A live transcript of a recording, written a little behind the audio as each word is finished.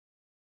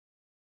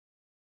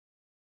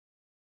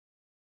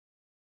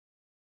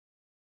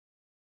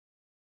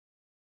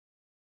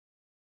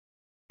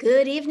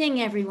Good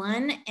evening,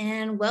 everyone,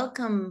 and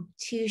welcome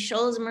to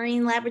Shoals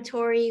Marine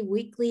Laboratory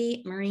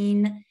Weekly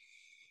Marine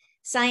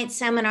Science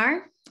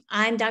Seminar.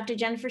 I'm Dr.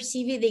 Jennifer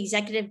Seavey, the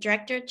Executive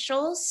Director at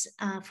Shoals.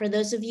 For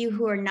those of you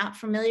who are not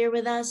familiar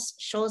with us,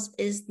 Shoals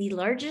is the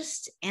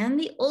largest and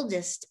the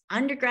oldest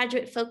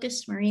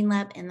undergraduate-focused marine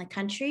lab in the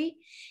country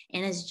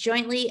and is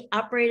jointly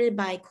operated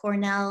by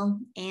Cornell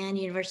and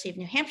University of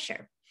New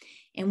Hampshire.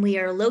 And we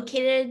are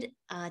located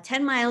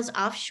 10 miles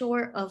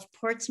offshore of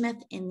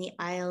Portsmouth in the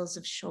Isles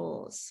of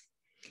Shoals.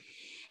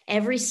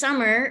 Every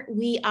summer,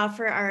 we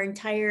offer our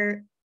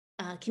entire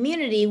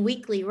community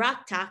weekly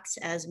rock talks,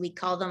 as we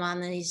call them, on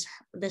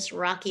this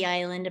rocky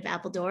island of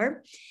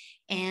Appledore.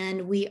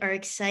 And we are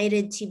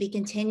excited to be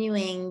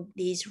continuing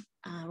these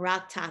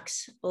rock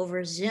talks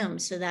over Zoom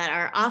so that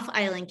our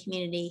off-island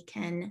community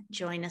can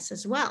join us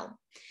as well.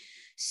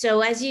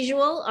 So as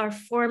usual, our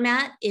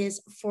format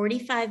is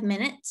 45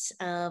 minutes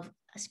of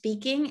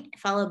speaking,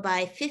 followed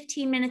by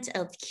 15 minutes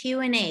of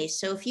Q&A.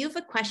 So if you have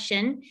a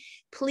question,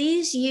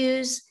 please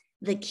use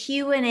the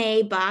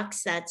Q&A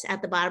box that's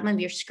at the bottom of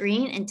your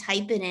screen and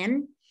type it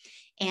in.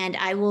 And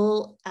I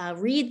will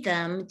read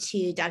them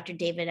to Dr.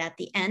 David at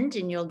the end,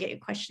 and you'll get your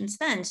questions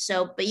then.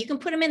 But you can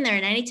put them in there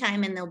at any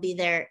time and they'll be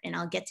there, and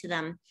I'll get to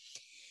them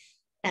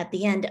at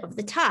the end of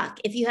the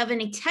talk. If you have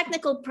any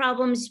technical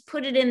problems,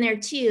 put it in there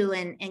too,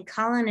 and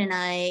Colin and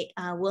I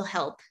will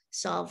help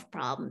solve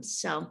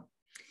problems.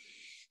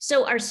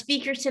 So our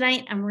speaker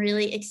tonight, I'm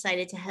really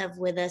excited to have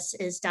with us,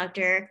 is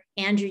Dr.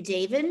 Andrew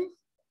David.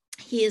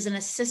 He is an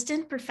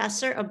assistant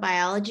professor of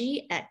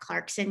biology at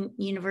Clarkson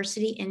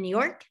University in New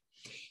York.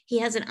 He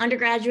has an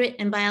undergraduate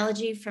in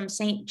biology from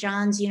St.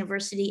 John's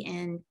University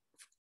in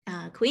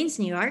Queens,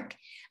 New York,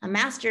 a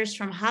master's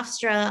from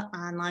Hofstra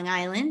on Long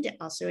Island,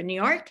 also in New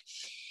York.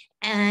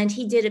 And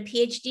he did a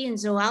PhD in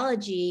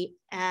zoology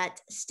at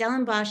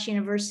Stellenbosch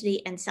University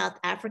in South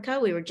Africa.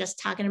 We were just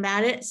talking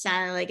about it. It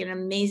sounded like an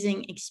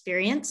amazing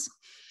experience.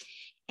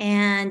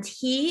 And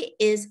he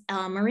is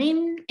a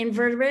marine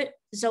invertebrate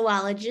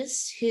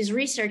zoologist whose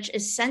research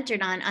is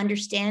centered on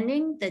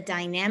understanding the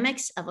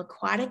dynamics of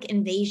aquatic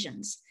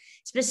invasions,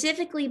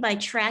 specifically by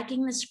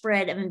tracking the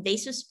spread of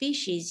invasive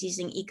species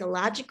using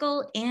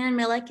ecological and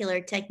molecular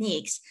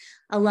techniques,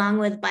 along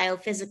with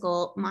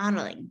biophysical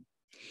modeling.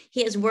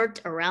 He has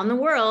worked around the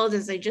world,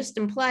 as I just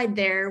implied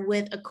there,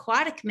 with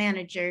aquatic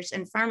managers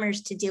and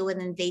farmers to deal with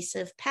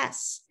invasive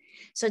pests.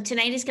 So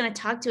tonight he's going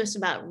to talk to us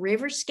about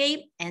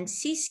Riverscape and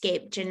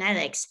seascape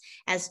genetics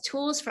as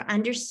tools for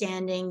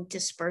understanding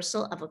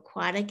dispersal of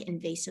aquatic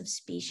invasive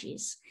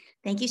species.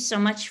 Thank you so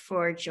much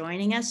for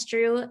joining us,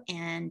 Drew,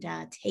 and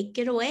take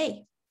it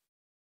away.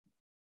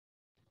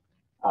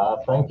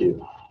 Thank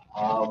you.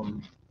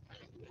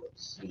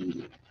 Let's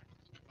see.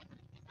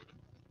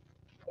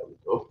 There we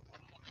go.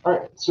 All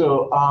right.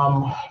 So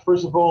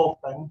first of all,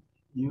 thank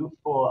you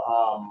for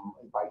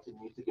inviting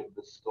me to give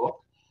this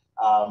talk.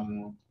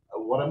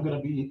 What I'm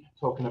going to be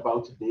talking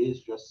about today is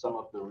just some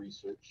of the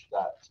research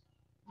that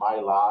my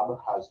lab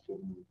has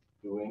been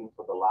doing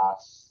for the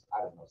last,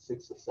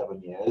 6 or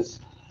 7 years,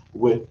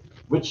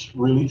 which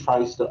really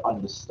tries to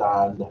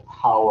understand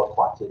how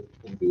aquatic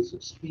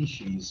invasive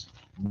species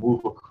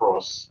move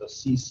across a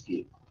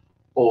seascape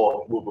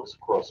or move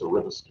across a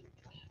riverscape.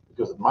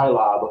 Because my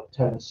lab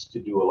tends to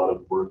do a lot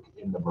of work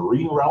in the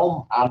marine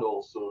realm and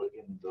also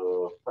in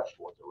the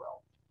freshwater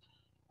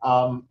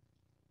realm.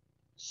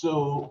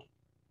 So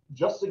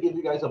just to give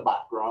you guys a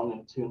background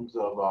in terms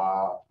of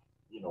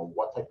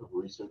what type of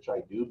research I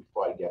do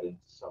before I get into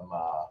some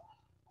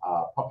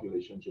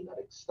population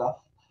genetic stuff.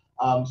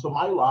 So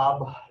my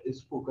lab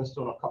is focused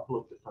on a couple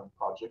of different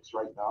projects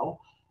right now,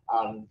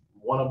 and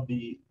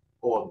the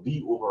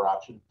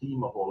overarching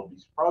theme of all of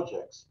these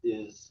projects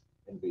is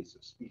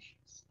invasive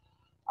species.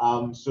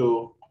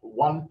 So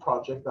one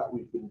project that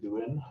we've been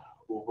doing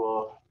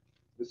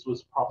this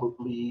was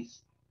probably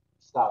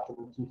started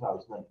in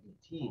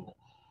 2018,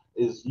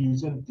 is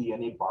using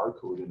DNA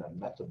barcoding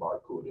and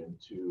metabarcoding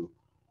to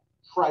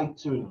try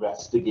to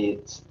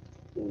investigate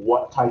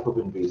what type of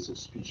invasive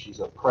species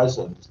are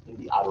present in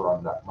the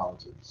Adirondack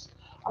Mountains.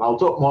 And I'll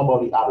talk more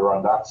about the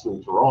Adirondacks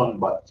later on,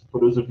 but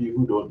for those of you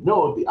who don't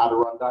know, the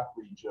Adirondack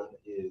region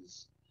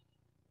is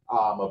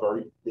a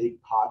very big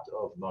part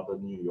of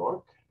northern New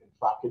York. In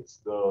fact, it's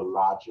the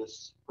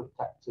largest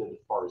protected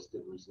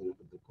forested reserve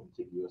in the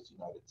contiguous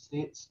United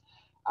States.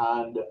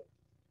 And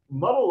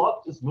not a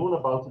lot is known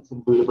about its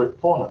invertebrate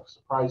fauna,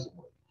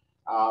 surprisingly.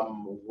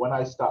 When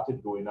I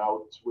started going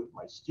out with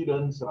my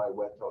students and I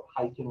went out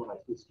hiking when I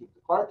first came to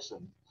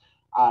Clarkson,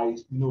 I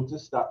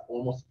noticed that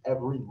almost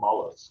every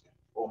mollusk,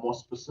 or more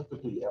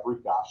specifically every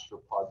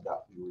gastropod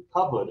that we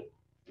recovered,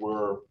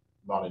 were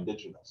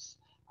non-indigenous.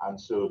 And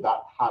so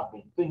that had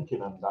me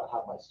thinking, and that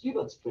had my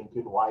students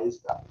thinking, why is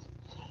that?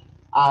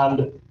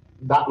 And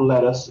that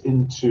led us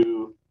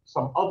into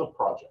some other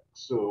projects.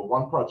 So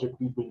one project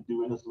we've been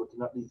doing is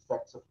looking at the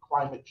effects of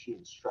climate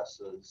change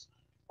stresses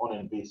on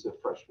invasive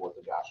freshwater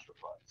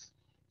gastropods.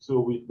 So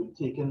we've been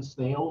taking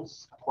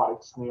snails,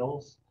 aquatic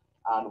snails,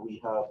 and we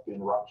have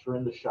been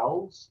rupturing the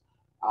shells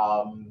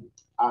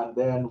And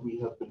then we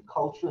have been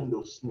culturing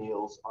those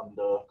snails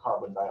under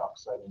carbon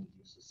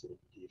dioxide-induced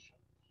acidification.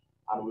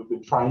 And we've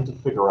been trying to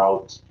figure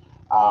out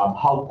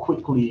how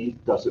quickly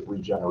does it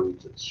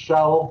regenerate its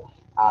shell,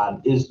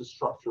 and is the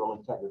structural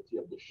integrity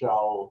of the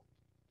shell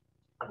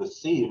the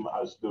same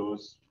as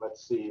those,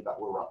 let's say, that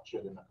were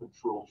ruptured in a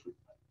control treatment.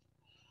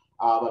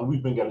 And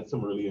we've been getting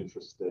some really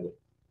interesting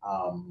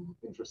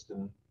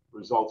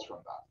results from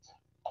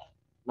that.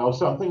 Now,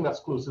 something that's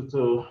closer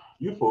to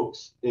you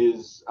folks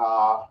is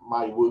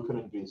my work on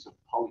invasive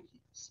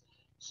polychaetes.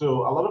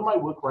 So a lot of my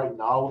work right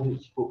now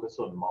is focused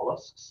on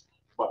mollusks,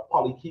 but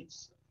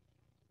polychaetes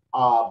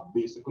are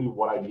basically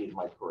what I made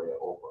my career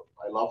over.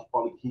 I love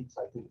polychaetes.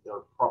 I think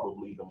they're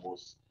probably the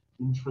most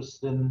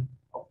interesting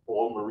of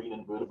all marine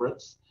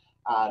invertebrates.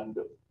 And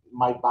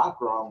my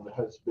background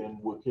has been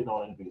working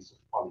on invasive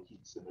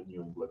polychaetes in the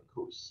New England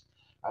coast.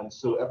 And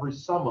so every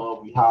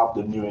summer we have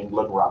the New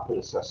England Rapid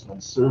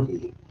Assessment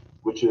Survey,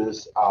 which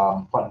is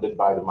funded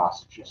by the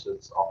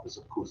Massachusetts Office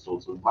of Coastal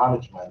Zone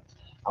Management.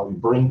 And we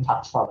bring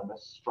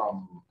taxonomists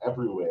from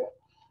everywhere.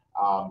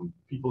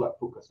 People that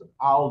focus on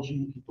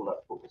algae, people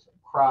that focus on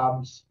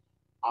crabs.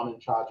 I'm in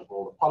charge of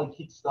all the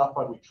polychaete stuff,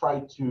 and we try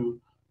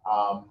to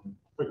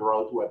figure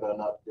out whether or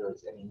not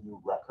there's any new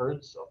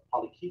records of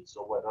polychaetes,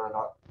 or whether or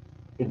not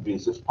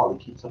invasive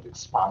polychaetes have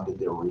expanded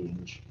their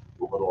range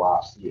over the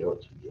last year or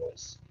 2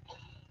 years.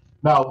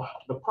 Now,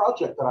 the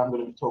project that I'm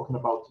going to be talking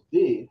about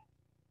today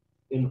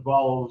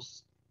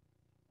involves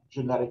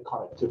genetic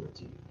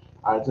connectivity.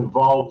 It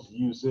involves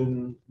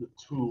using the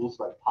tools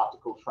like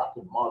particle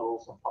tracking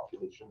models and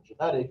population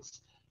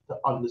genetics to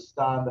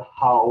understand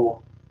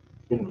how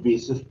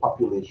invasive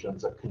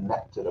populations are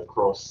connected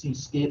across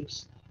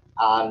seascapes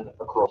and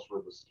across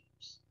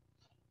riverscapes.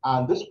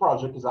 And this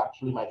project is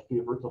actually my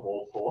favorite of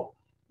all four,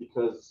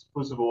 because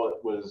first of all,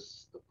 it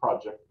was the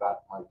project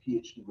that my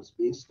PhD was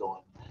based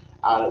on,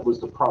 and it was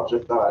the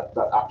project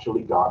that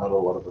actually garnered a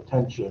lot of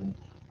attention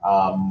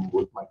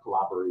with my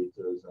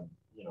collaborators and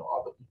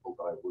other people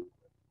that I worked with.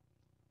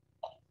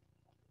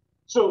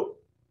 So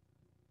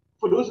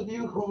for those of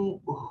you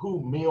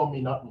who may or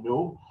may not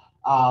know,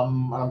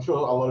 and I'm sure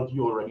a lot of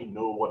you already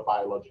know what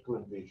biological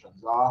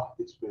invasions are.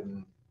 It's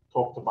been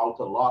talked about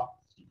a lot.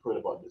 You've heard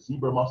about the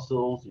zebra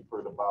mussels, you've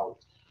heard about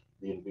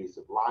the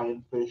invasive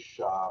lionfish.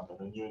 In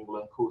the New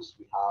England coast,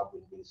 we have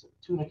invasive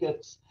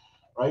tunicates,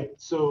 right?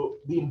 So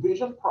the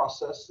invasion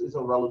process is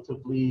a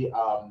relatively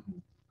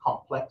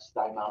complex,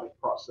 dynamic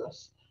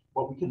process,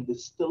 but we can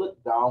distill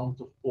it down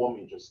to 4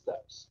 major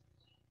steps.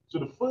 So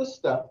the first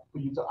step for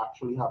you to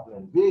actually have an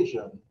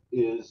invasion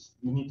is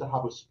you need to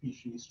have a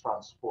species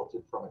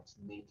transported from its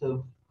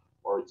native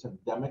or its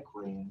endemic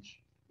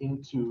range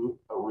into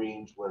a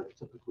range where it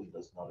typically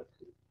does not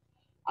occur.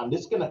 And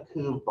this can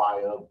occur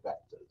via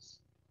vectors.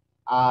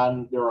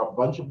 And there are a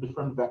bunch of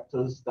different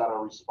vectors that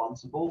are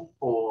responsible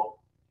for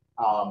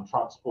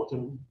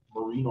transporting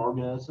marine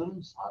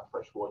organisms and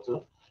freshwater,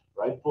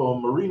 right? For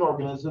marine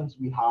organisms,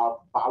 we have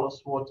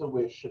ballast water,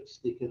 where ships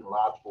take in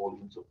large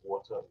volumes of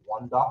water at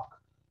one dock.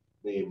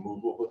 They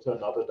move over to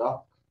another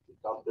dock, they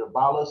dump their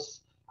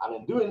ballast, and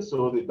in doing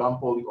so, they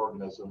dump all the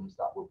organisms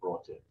that were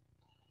brought in.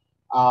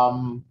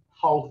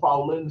 Hull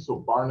fouling, so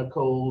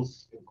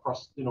barnacles,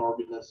 encrusting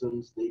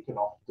organisms, they can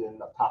often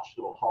attach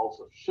to the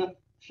hulls of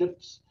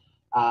ships,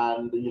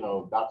 and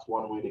that's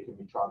one way they can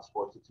be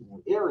transported to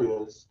new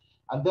areas.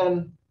 And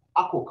then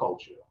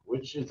aquaculture,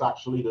 which is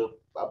actually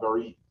a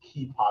very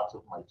key part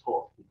of my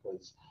talk,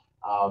 because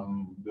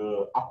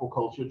the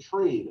aquaculture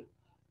trade,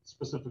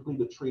 specifically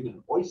the trade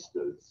in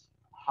oysters,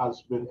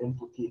 has been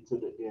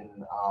implicated in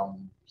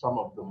some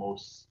of the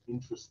most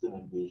interesting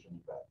invasion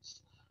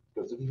events.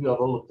 Because if you've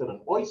ever looked at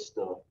an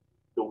oyster,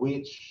 the way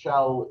its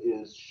shell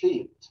is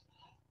shaped,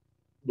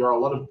 there are a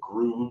lot of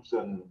grooves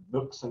and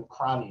nooks and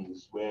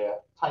crannies where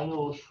tiny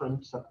little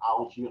shrimps and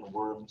algae and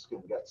worms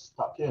can get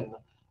stuck in.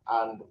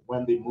 And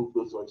when they move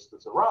those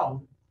oysters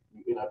around,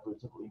 you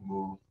inadvertently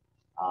move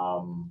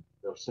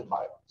their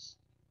symbionts.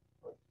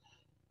 Right?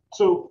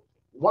 So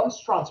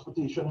once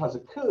transportation has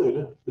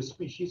occurred, the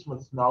species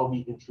must now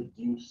be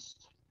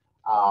introduced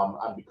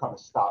and become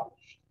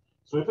established.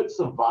 So if it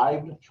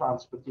survived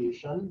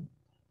transportation,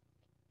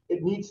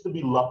 it needs to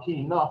be lucky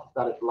enough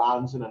that it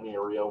lands in an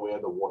area where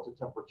the water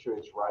temperature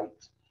is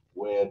right,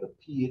 where the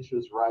pH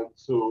is right.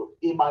 So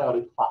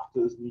abiotic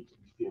factors need to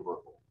be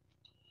favorable.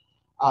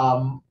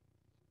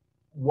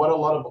 What a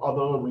lot of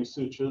other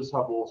researchers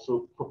have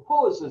also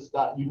proposed is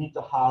that you need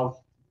to have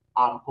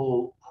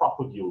ample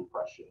propagule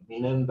pressure,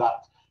 meaning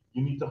that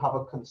you need to have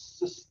a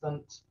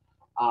consistent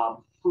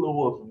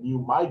flow of new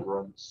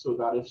migrants, so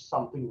that if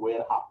something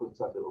weird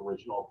happens at the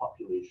original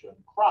population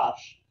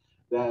crash,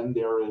 then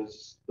there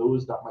is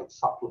those that might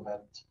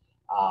supplement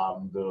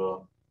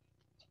the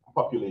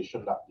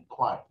population that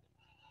declined.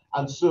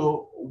 And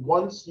so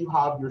once you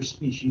have your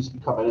species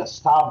becoming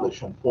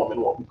established and forming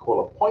what we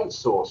call a point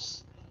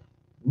source,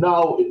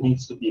 now it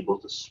needs to be able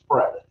to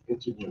spread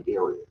into new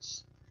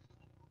areas.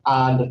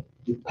 And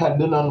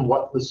depending on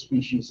what the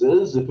species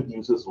is, if it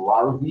uses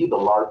larvae, the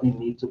larvae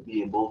need to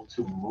be able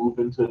to move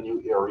into a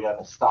new area and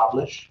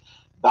establish.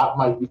 that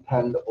might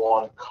depend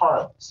on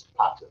current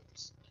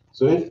patterns.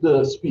 So if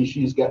the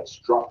species gets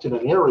dropped in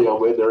an area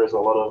where there is a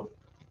lot of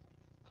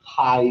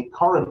high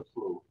current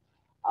flow,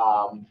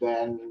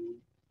 then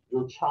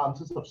your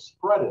chances of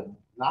spreading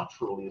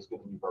naturally is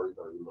going to be very,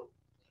 very low.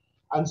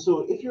 And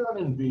so if you're an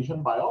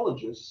invasion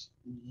biologist,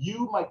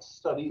 you might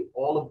study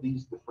all of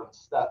these different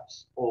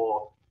steps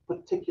or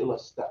particular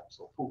steps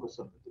or focus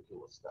on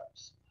particular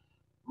steps.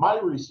 My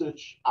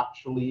research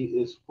actually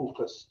is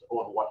focused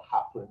on what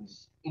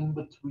happens in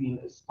between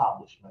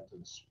establishment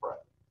and spread.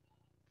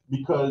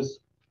 Because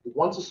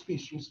once a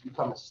species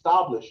becomes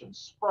established and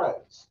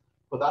spreads,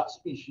 for that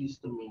species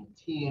to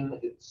maintain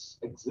its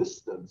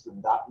existence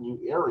in that new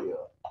area,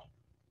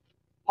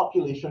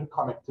 population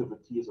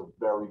connectivity is a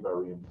very,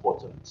 very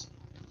important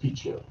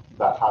feature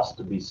that has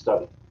to be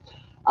studied.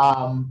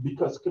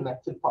 Because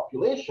connected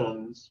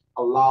populations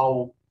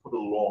allow for the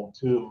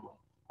long-term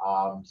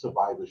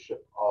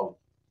survivorship of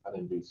an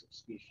invasive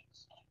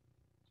species.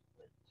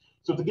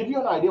 So to give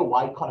you an idea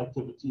why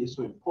connectivity is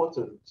so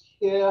important,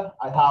 here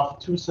I have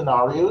two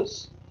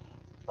scenarios,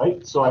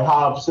 right? So I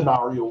have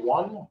scenario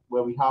one,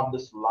 where we have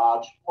this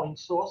large point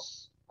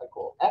source I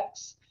call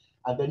X,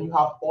 and then you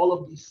have all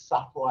of these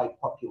satellite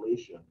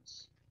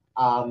populations,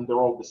 and they're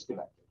all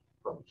disconnected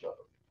from each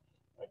other.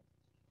 Right?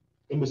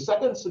 In the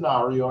second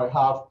scenario, I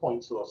have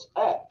point source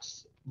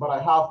X, but I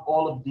have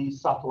all of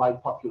these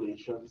satellite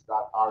populations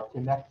that are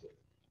connected,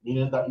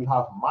 meaning that you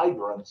have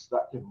migrants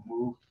that can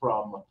move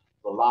from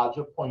the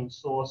larger point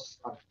source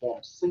and form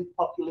sync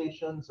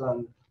populations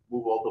and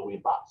move all the way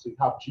back. So you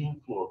have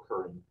gene flow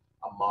occurring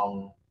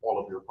among all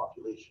of your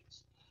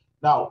populations.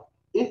 Now,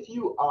 if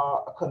you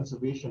are a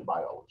conservation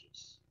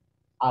biologist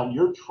and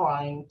you're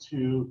trying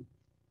to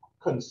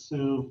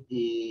conserve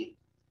a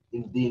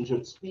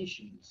endangered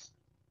species,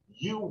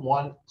 you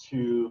want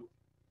to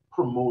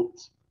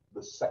promote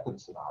the second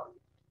scenario,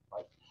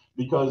 right?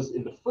 Because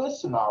in the first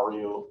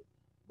scenario,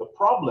 the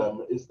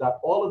problem is that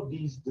all of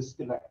these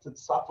disconnected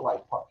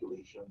satellite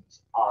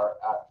populations are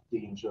at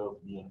danger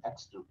of being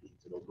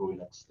extirpated or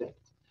going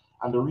extinct.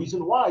 And the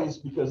reason why is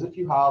because if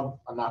you have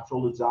a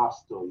natural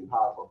disaster, you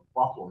have a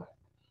bottleneck,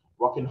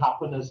 what can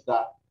happen is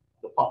that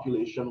the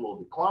population will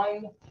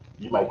decline.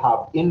 You might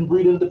have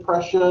inbreeding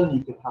depression.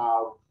 You can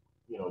have,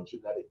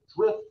 genetic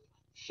drift,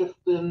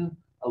 shifting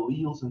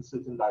alleles in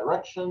certain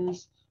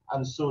directions.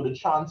 And so the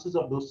chances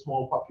of those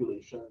small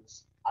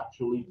populations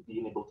actually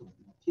being able to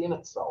maintain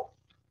itself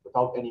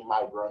without any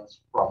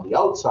migrants from the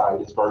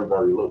outside is very,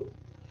 very low.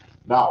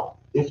 Now,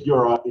 if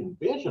you're an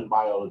invasion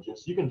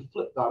biologist, you can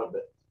flip that a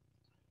bit.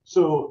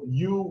 So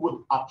you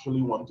would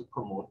actually want to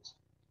promote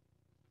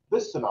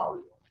this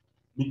scenario,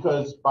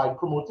 because by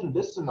promoting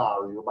this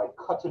scenario, by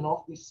cutting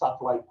off these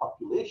satellite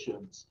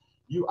populations,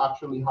 you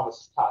actually have a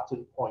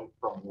starting point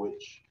from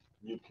which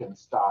you can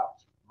start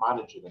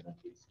managing an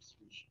invasive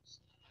species,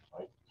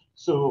 right?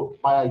 So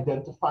by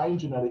identifying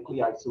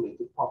genetically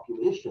isolated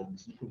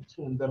populations, you can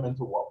turn them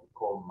into what we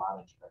call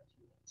management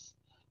units.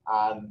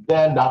 And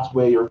then that's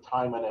where your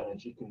time and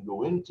energy can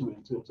go into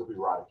in terms of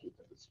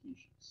eradicating the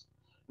species.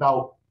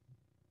 Now,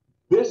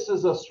 this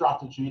is a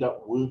strategy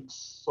that works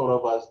sort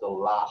of as the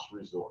last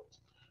resort,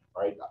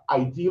 right?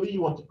 Ideally,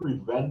 you want to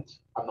prevent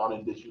a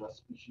non-indigenous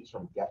species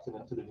from getting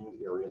into the new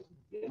area to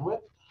begin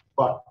with.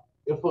 But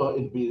if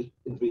an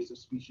invasive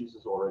species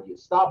is already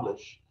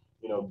established,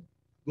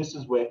 this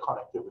is where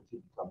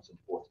connectivity becomes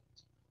important.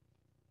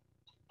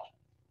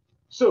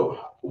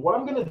 So what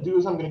I'm going to do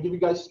is I'm going to give you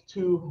guys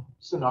two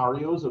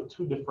scenarios of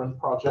two different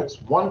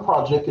projects. One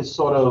project is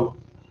sort of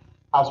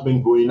has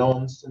been going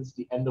on since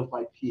the end of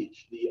my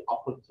PhD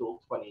up until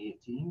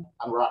 2018,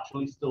 and we're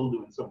actually still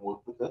doing some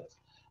work with it.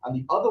 And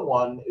the other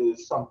one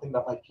is something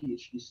that my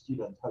PhD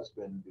student has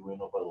been doing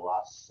over the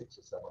last 6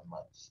 or 7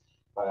 months,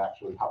 but I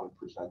actually haven't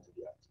presented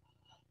yet.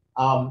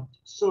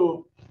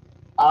 So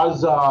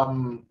as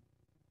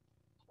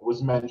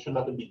was mentioned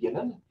at the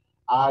beginning,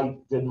 I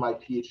did my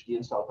PhD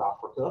in South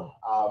Africa.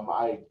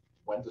 I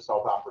went to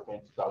South Africa in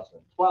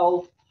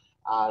 2012,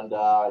 and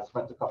I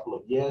spent a couple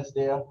of years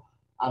there.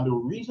 And the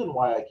reason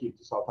why I came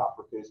to South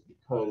Africa is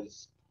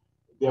because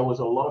there was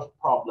a lot of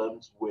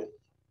problems with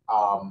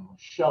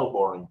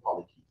shell-boring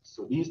polychaetes.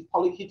 So these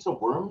polychaetes are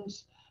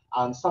worms,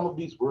 and some of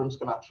these worms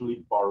can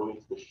actually burrow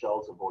into the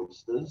shells of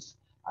oysters.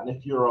 And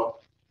if you're an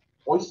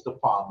oyster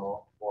farmer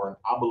or an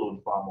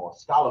abalone farmer or a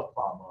scallop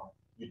farmer,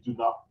 you do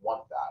not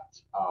want that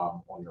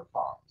on your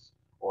farms,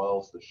 or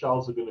else the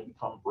shells are going to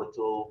become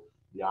brittle,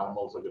 the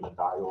animals are going to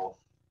die off.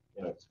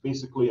 It's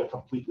basically a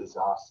complete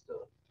disaster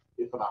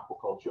if an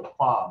aquaculture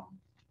farm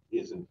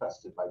is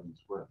infested by these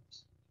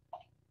worms.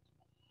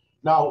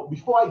 Now,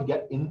 before I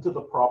get into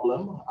the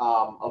problem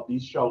of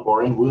these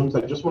shell-boring worms,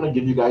 I just want to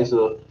give you guys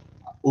an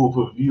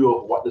overview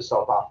of what the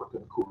South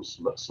African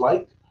coast looks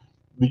like,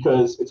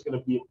 because it's going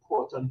to be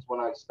important when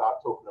I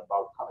start talking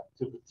about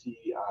connectivity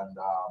and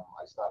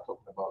I start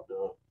talking about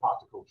the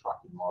particle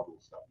tracking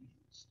models that we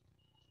used.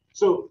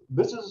 So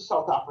this is a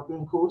South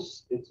African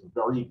coast. It's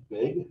very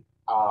big.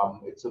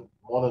 It's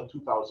more than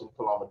 2,000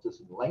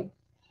 kilometers in length,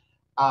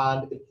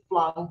 and it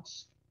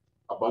flanks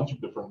a bunch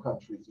of different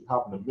countries. You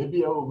have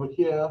Namibia over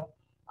here,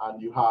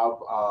 and you have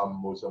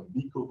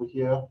Mozambique over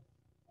here.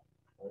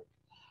 Right?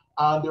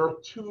 And there are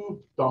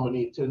two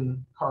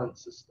dominating current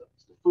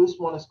systems. The first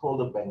one is called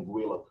the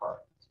Benguela current.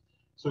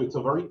 So it's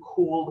a very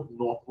cold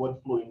northward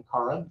flowing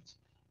current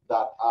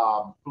that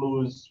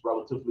flows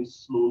relatively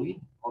slowly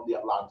on the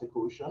Atlantic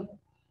Ocean.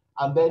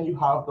 And then you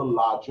have the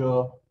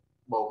larger,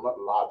 well, not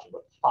larger,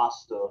 but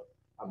faster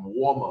and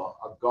warmer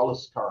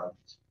Agulhas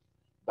current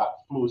that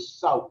flows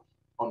south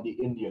on the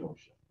Indian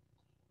Ocean.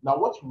 Now,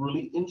 what's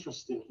really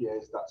interesting here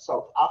is that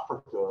South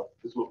Africa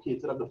is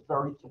located at the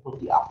very tip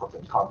of the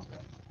African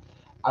continent.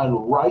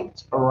 And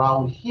right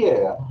around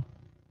here,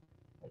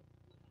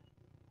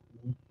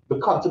 the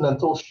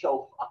continental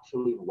shelf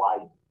actually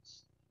widens.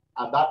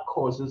 And that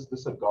causes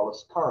this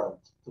Agulhas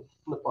current to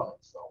flip on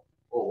itself,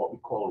 or what we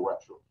call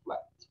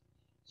retroflect.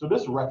 So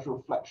this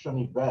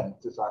retroflexion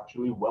event is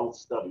actually well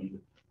studied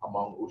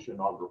among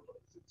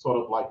oceanographers. It's sort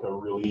of like a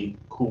really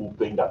cool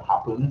thing that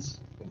happens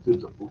in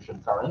terms of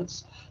ocean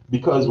currents,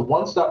 because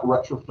once that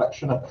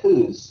retroflexion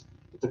occurs,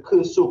 it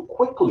occurs so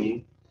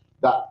quickly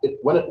that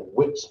when it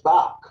whips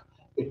back,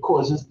 it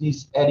causes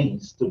these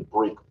eddies to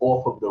break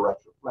off of the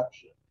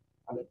retroflexion,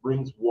 and it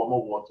brings warmer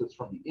waters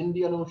from the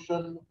Indian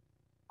Ocean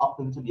up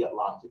into the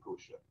Atlantic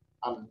Ocean.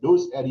 And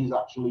those eddies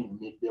actually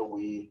make their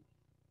way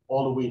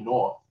all the way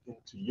north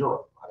into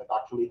Europe, and it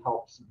actually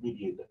helps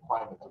mediate the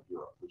climate of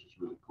Europe, which is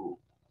really cool,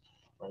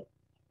 right?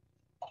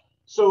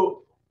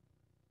 So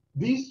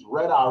these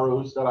red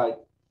arrows that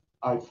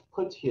I've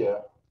put here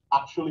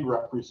actually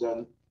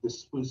represent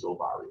dispersal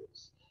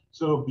barriers.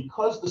 So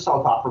because the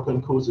South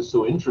African coast is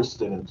so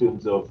interesting in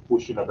terms of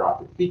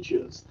oceanographic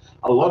features,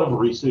 a lot of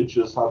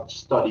researchers have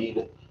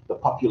studied the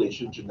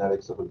population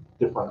genetics of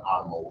different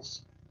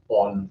animals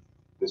on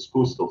this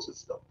coastal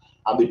system.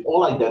 And they've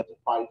all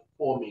identified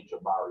four major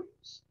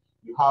barriers.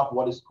 You have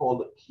what is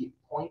called the Cape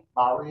Point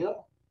barrier,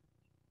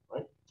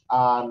 right?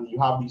 And you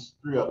have these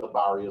three other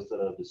barriers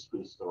that are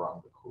dispersed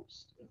around the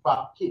coast. In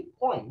fact, Cape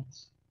Point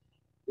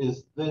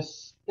is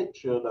this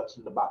picture that's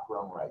in the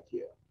background right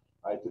here,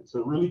 right? It's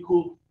a really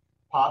cool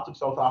part of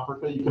South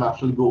Africa. You can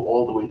actually go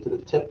all the way to the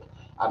tip,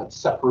 and it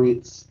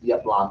separates the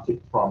Atlantic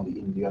from the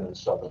Indian and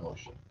Southern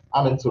Ocean.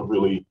 And it's a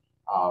really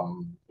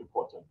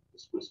important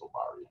dispersal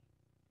barrier.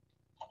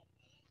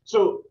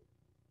 So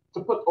to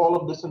put all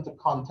of this into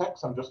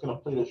context, I'm just going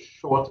to play this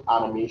short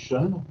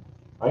animation,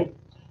 right?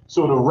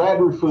 So the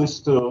red refers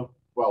to,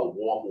 well,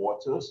 warm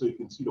water. So you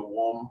can see the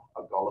warm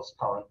Agulhas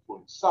current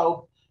flowing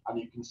south, and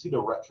you can see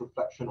the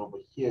retroflexion over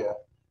here,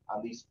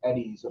 and these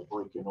eddies are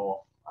breaking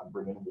off and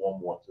bringing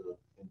warm water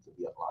into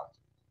the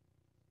Atlantic,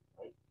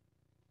 right?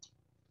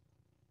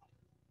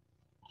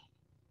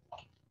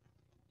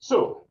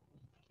 So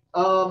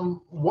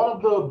one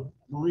of the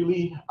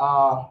really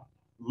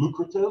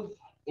lucrative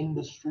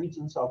industries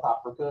in South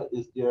Africa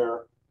is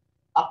their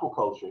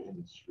aquaculture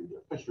industry,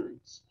 their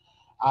fisheries.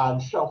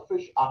 And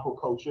shellfish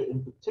aquaculture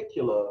in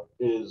particular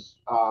is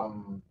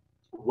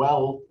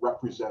well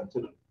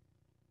represented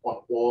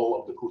on all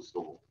of the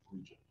coastal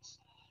regions.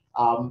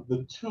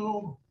 The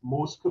two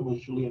most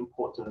commercially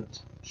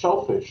important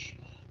shellfish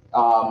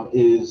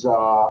is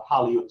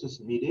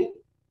Haliotis medae,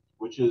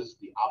 which is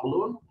the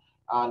abalone,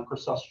 and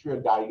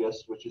Chrysostria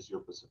gigas, which is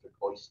your Pacific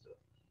oyster.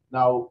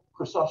 Now,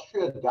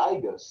 Chrysostria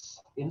gigas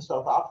in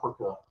South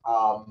Africa,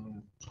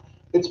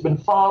 it's been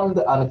farmed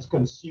and it's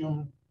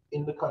consumed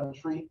in the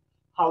country.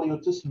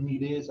 Haliotis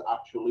medae is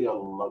actually a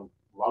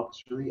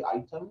luxury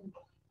item,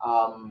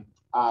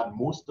 and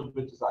most of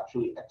it is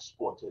actually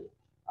exported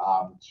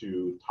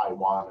to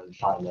Taiwan and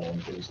China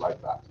and things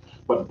like that.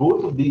 But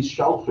both of these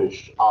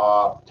shellfish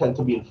tend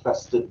to be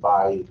infested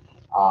by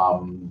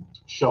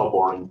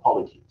shell-boring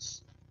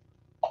polychaetes.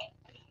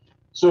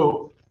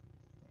 So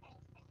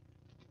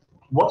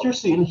what you're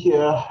seeing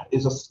here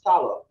is a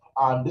scallop,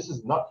 and this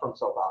is not from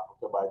South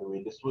Africa, by the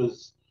way. This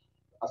was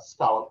a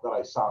scallop that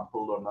I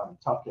sampled on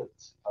Nantucket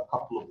a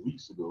couple of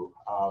weeks ago.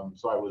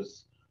 So I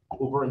was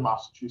over in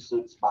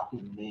Massachusetts back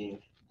in May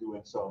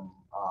doing some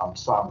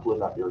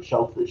sampling at their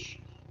shellfish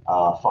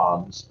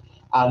farms.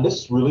 And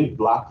this really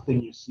black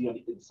thing you see on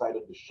the inside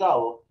of the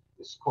shell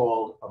is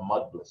called a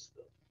mud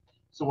blister.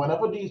 So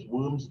whenever these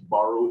worms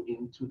burrow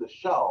into the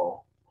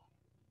shell,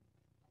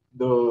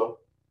 the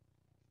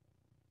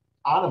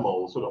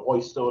animal, so the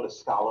oyster or the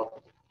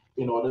scallop,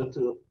 in order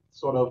to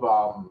sort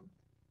of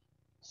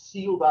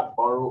seal that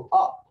burrow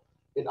up,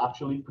 it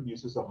actually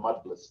produces a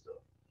mud blister.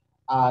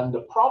 And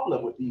the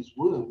problem with these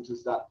worms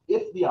is that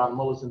if the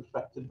animal is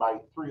infected by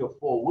 3 or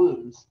 4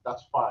 worms,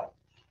 that's fine.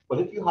 But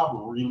if you have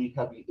really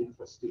heavy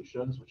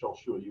infestations, which I'll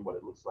show you what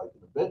it looks like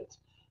in a bit,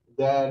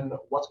 then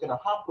what's going to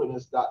happen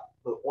is that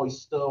the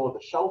oyster or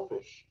the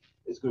shellfish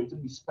is going to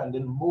be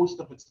spending most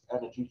of its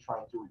energy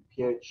trying to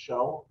repair its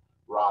shell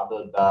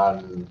rather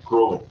than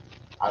growing.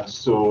 And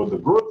so the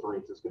growth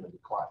rate is going to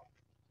decline.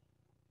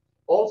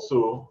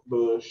 Also,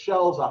 the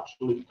shells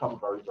actually become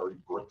very, very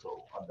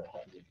brittle under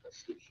heavy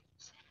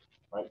infestations,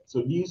 right?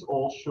 So these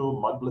all show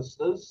mud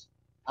blisters.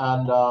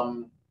 And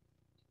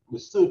the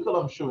circle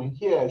I'm showing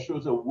here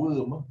shows a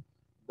worm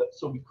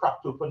So we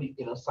cracked open the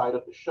inner side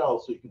of the shell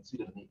so you can see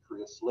the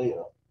nacreous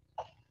layer.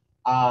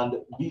 And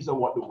these are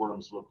what the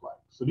worms look like.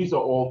 So these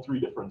are all three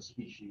different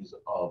species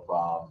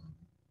of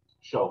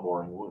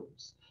shell-boring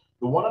worms.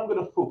 The one I'm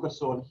going to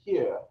focus on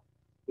here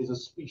is a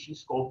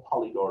species called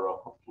Polydora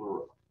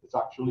haflura. It's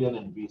actually an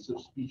invasive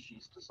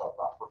species to South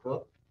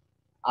Africa,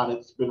 and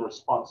it's been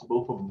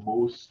responsible for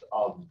most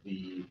of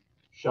the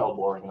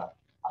shell-boring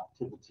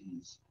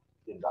activities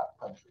in that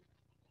country.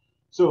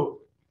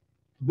 So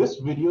this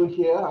video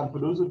here, and for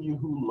those of you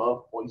who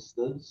love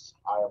oysters,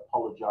 I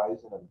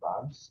apologize in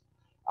advance,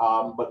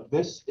 but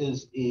this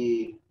is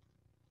a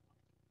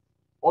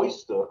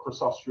oyster,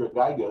 Chrysostrea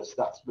gigas,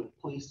 that's been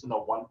placed in a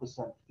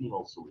 1%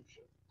 phenol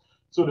solution.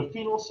 So the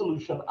phenol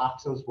solution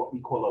acts as what we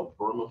call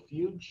a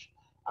vermifuge,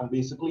 and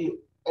basically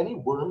any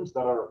worms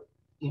that are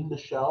in the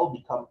shell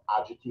become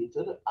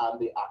agitated and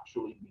they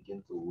actually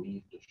begin to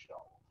leave the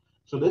shell.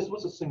 So this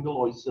was a single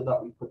oyster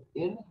that we put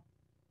in,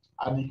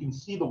 and you can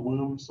see the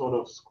worms sort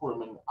of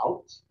squirming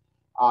out.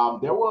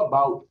 There were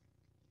about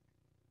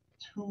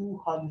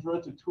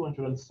 200 to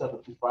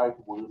 275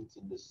 worms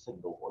in this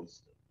single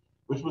oyster,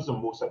 which was the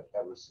most I've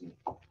ever seen,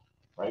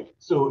 right?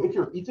 So if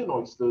you're eating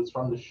oysters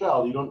from the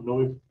shell, you don't know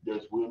if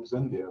there's worms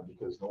in there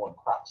because no one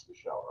cracks the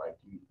shell, right?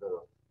 You eat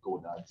the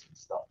gonads and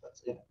stuff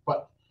that's in it.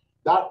 But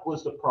that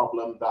was the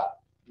problem that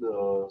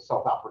the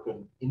South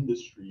African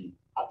industry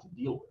had to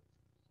deal with.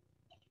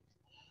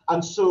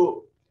 And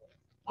so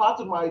part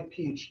of my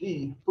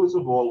PhD, first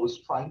of all, was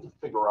trying to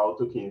figure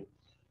out, okay,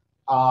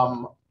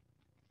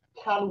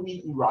 can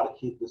we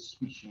eradicate this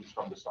species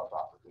from the South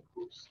African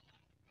coast?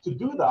 To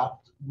do that,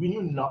 we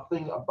knew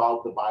nothing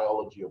about the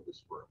biology of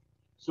this worm.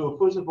 So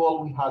first of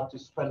all, we had to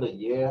spend a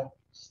year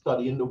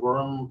studying the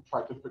worm,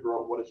 trying to figure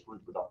out what its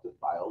reproductive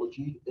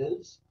biology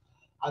is.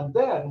 And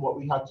then what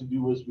we had to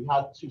do was we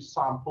had to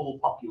sample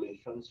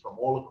populations from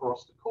all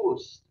across the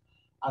coast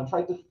and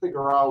try to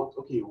figure out,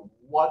 okay,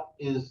 what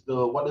does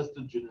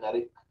the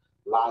genetic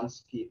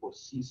landscape or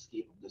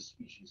seascape of this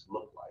species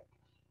look like?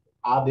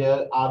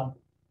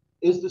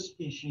 Is the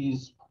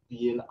species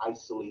being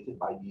isolated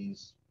by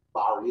these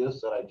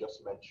barriers that I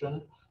just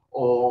mentioned,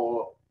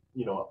 or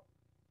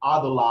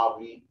are the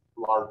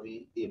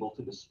larvae able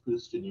to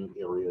disperse to new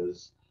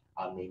areas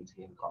and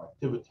maintain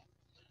connectivity?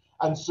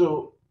 And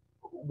so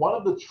one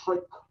of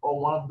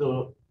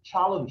the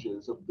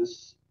challenges of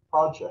this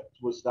project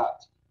was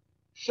that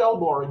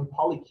shell-boring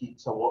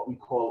polychaetes are what we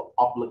call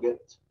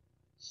obligate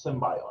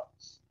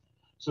symbionts.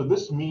 So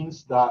this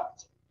means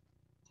that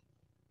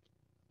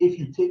if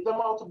you take them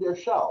out of their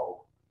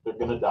shell, they're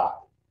going to die,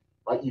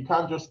 right? You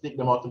can't just take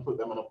them out and put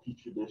them in a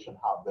petri dish and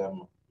have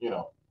them,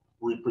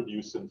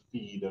 reproduce and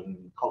feed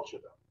and culture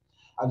them.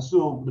 And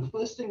so the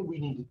first thing we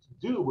needed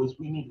to do was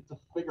we needed to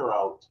figure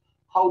out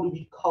how do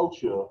we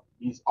culture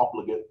these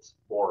obligate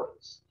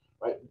borers,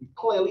 right? We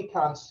clearly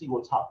can't see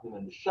what's happening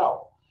in the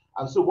shell.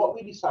 And so what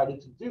we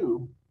decided to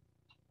do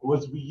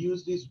was we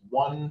used these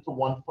 1 to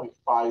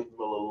 1.5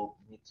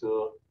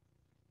 millimeter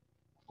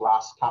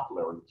glass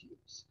capillary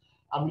tubes.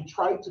 And we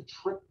tried to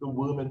trick the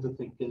worm into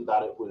thinking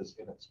that it was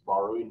in its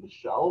burrow in the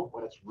shell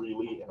when it's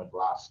really in a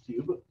glass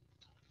tube.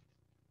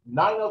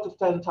 9 out of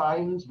 10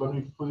 times when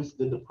we first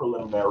did the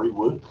preliminary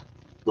work,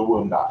 the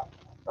worm died,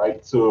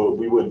 right? So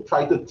we would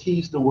try to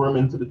tease the worm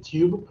into the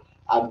tube,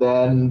 and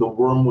then the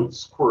worm would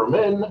squirm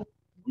in.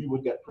 We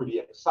would get pretty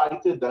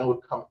excited, then it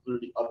would come through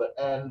the other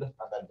end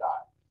and then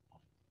die.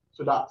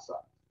 So that's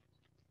that.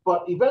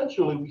 But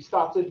eventually we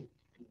started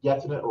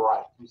getting it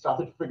right. We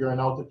started figuring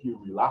out if you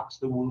relax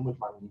the worm with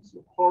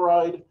magnesium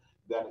chloride,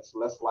 then it's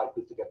less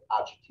likely to get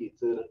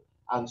agitated.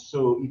 And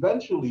so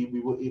eventually we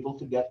were able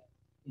to get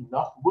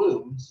enough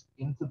worms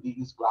into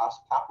these glass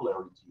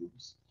capillary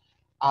tubes.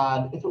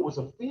 And if it was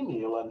a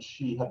female and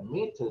she had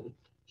mated,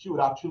 she would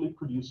actually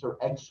produce her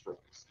egg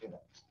strings in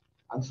it.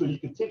 And so you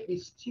could take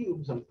these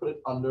tubes and put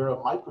it under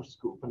a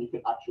microscope, and you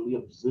could actually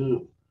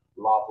observe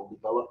larval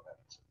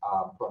development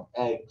from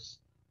eggs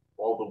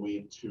all the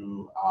way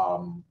to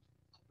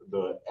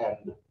the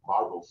end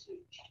larval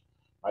stage,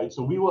 right?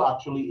 So we were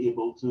actually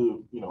able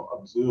to,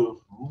 observe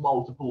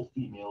multiple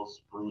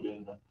females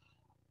brooding.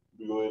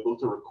 We were able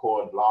to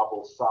record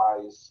larval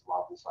size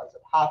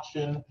at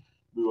hatching.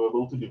 We were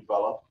able to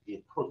develop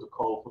a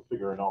protocol for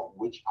figuring out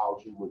which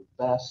algae would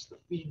best to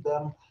feed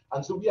them.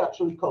 And so we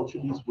actually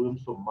cultured these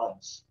worms for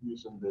months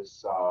using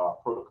this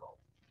protocol.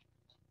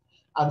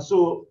 And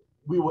so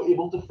we were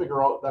able to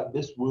figure out that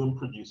this worm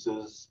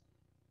produces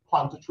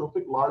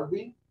plantotrophic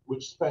larvae,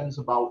 which spends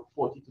about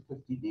 40 to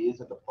 50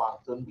 days in the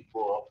plankton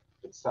before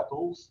it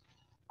settles,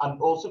 and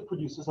also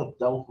produces a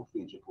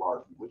delphophagic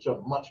larvae, which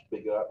are much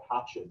bigger at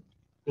hatching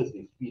because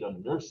they feed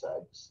on nurse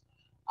eggs,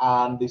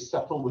 and they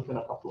settle within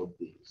a couple of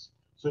days.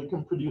 So it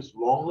can produce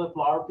long-lived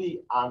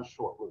larvae and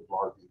short-lived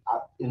larvae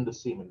in the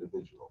same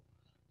individual.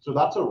 So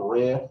that's a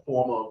rare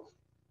form of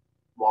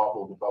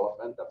larval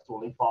development that's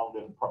only found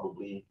in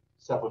probably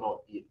 7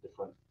 or 8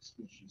 different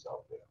species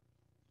out there.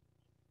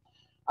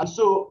 And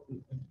so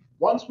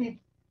once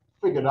we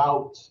figured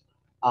out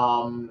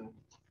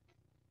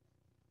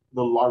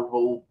the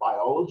larval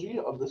biology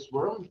of this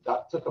worm.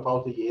 That took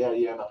about a year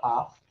and a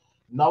half.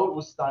 Now it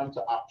was time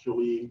to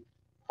actually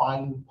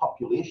find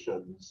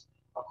populations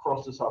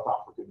across the South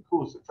African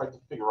coast and try to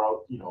figure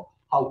out,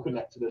 how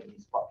connected are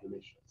these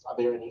populations? Are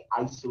there any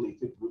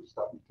isolated groups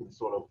that we can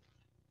sort of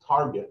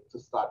target to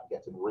start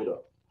getting rid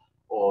of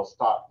or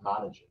start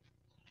managing?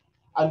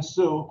 And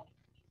so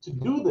to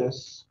do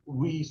this,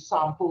 we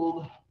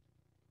sampled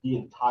the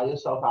entire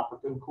South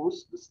African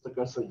coast. This took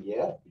us a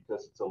year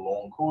because it's a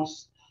long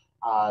coast.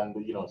 And,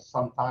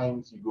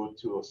 sometimes you go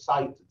to a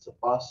site, it's a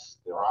bust,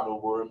 there are no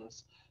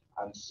worms.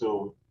 And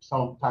so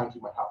sometimes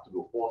you might have to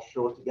go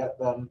offshore to get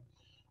them.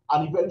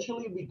 And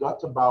eventually we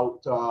got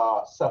about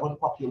 7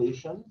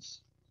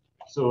 populations.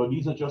 So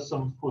these are just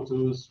some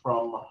photos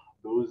from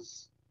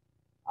those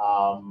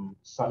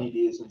sunny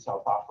days in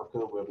South Africa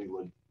where we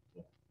would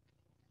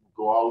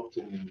go out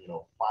and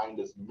find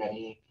as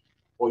many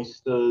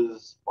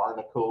oysters,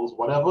 barnacles,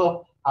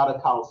 whatever had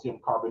a calcium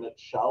carbonate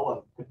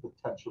shell and could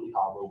potentially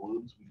harbor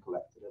worms. We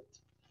collected it,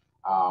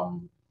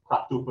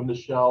 cracked open the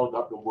shell,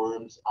 got the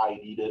worms,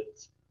 ID'd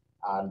it,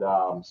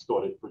 and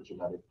stored it for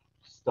genetic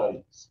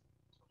studies.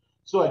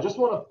 So I just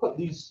want to put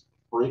these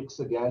breaks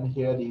again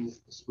here, these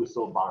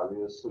dispersal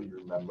barriers, so you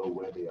remember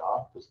where they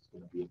are, because it's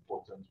going to be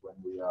important when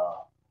we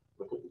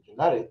look at the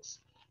genetics.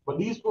 But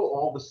these were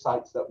all the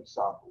sites that we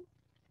sampled.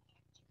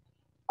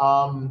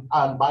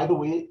 And by the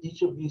way,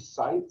 each of these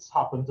sites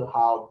happen to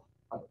have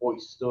an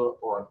oyster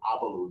or an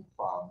abalone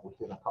farm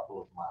within a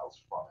couple of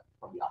miles from it,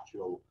 from the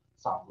actual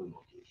sampling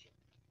location.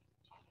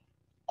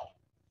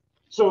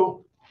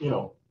 So,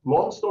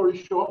 long story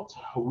short,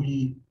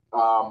 we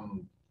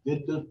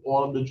did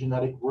all of the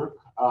genetic work.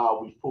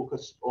 We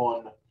focused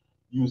on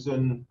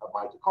using a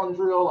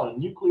mitochondrial and a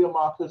nuclear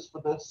markers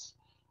for this.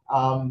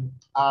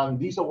 And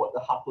these are what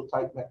the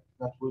haplotype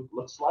network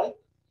looks like.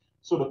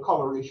 So the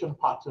coloration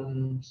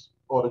patterns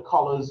or the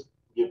colors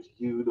give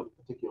you the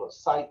particular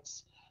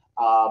sites.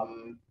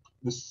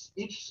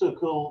 Each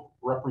circle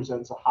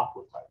represents a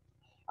haplotype.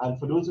 And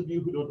for those of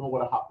you who don't know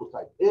what a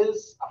haplotype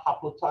is, a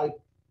haplotype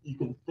you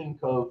can think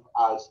of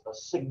as a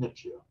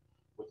signature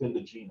within the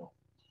genome.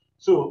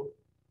 So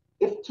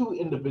if 2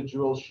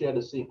 individuals share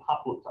the same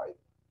haplotype,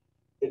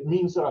 it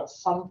means that at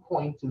some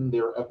point in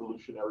their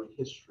evolutionary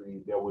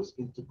history, there was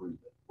interbreeding,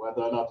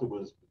 whether or not it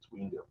was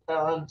between their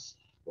parents,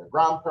 their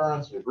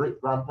grandparents, their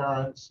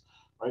great-grandparents,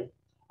 right?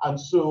 And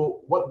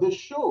so what this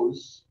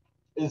shows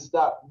is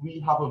that we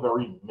have a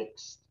very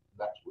mixed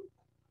network,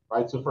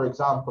 right? So for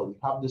example, we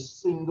have this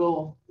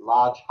single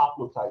large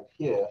haplotype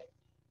here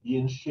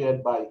being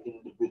shared by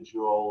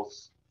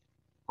individuals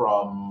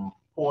from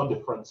 4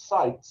 different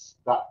sites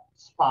that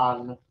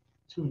span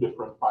 2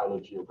 different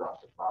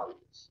phylogeographic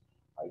barriers,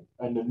 right?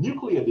 And the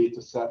nuclear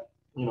data set,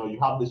 you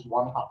have this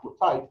one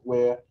haplotype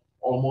where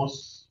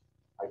almost,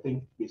 I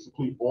think,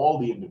 basically all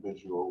the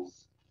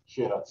individuals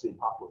share that same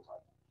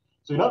haplotype.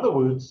 So in other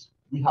words,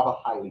 we have a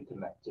highly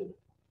connected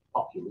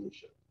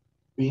population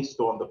based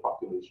on the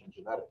population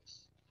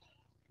genetics.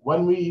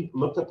 When we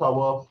looked at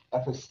our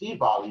FST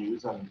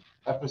values, and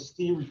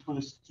FST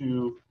refers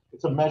to,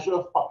 it's a measure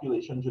of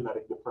population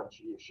genetic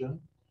differentiation,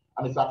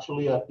 and it's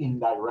actually an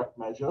indirect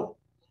measure.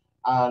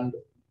 And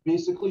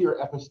basically your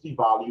FST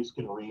values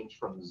can range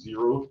from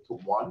 0 to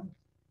 1.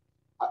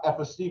 A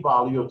FST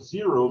value of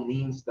 0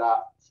 means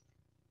that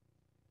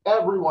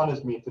everyone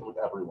is mating with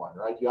everyone,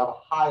 right? You have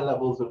high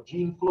levels of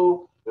gene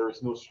flow, there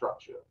is no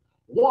structure.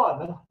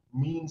 1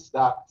 means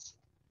that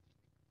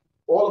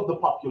all of the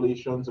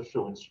populations are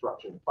showing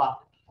structure. In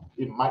fact,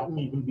 it mightn't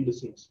even be the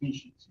same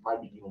species. You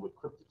might be dealing with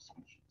cryptic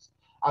species.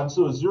 And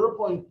so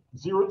 0.0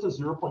 to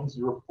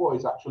 0.04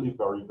 is actually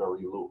very,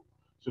 very low.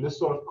 So this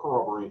sort of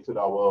corroborated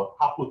our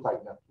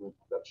haplotype network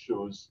that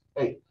shows,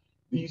 hey,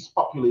 these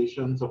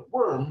populations of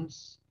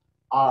worms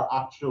are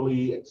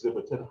actually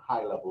exhibiting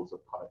high levels of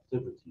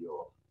connectivity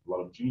or a lot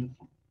of gene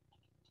flow.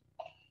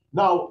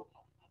 Now,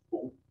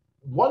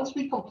 once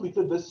we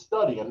completed this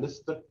study, and this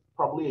took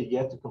probably a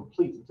year to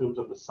complete in terms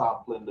of the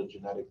sampling, the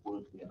genetic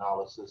work, the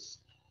analysis,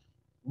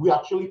 we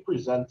actually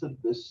presented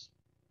this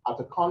at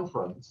a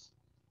conference.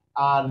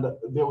 And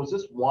there was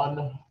this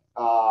one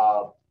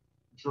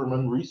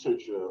German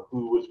researcher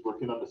who was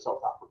working on the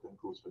South African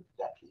coast for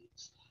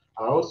decades.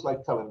 And I always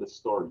like telling this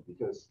story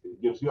because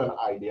it gives you an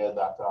idea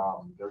that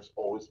there's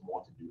always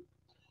more to do.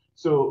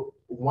 So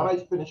when I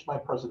finished my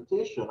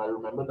presentation, I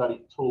remember that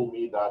he told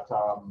me that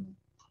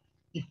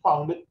he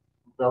found it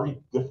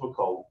very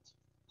difficult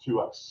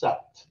to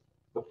accept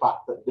the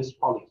fact that this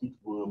polychaete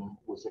worm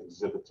was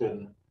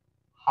exhibiting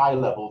high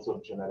levels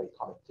of genetic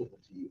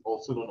connectivity,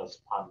 also known as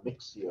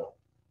panmixia,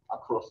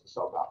 across the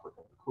South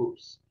African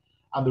coast.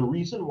 And the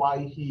reason why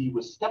he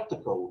was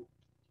skeptical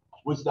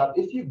was that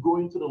if you go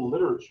into the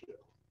literature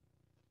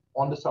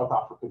on the South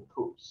African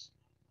coast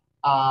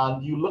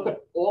and you look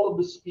at all of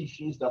the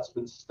species that's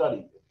been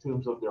studied in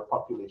terms of their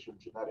population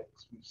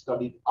genetics, we've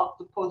studied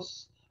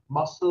octopus,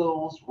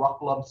 mussels,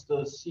 rock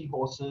lobsters,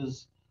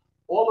 seahorses.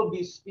 All of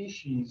these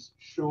species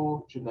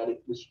show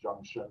genetic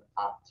disjunction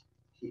at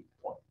Cape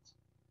Point.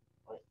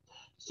 Right?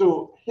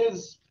 So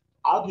his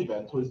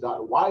argument was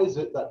that why is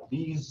it that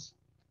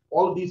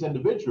all of these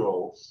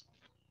individuals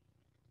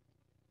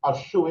are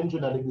showing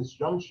genetic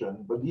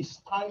disjunction, but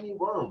these tiny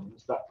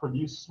worms that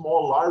produce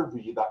small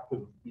larvae that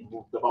can be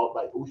moved about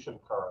by ocean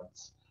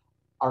currents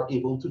are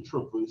able to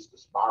traverse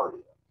this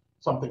barrier?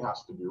 Something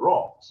has to be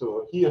wrong.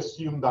 So he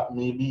assumed that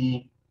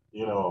maybe,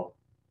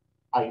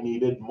 I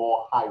needed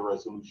more high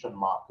resolution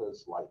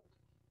markers like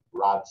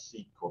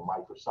RAD-seq or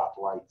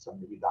microsatellites, and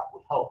maybe that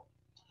would help.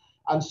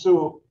 And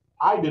so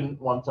I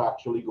didn't want to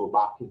actually go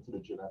back into the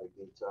genetic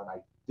data, and I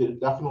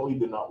definitely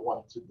did not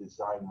want to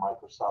design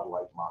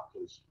microsatellite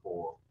markers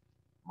for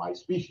my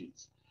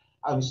species.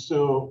 And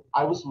so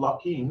I was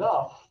lucky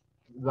enough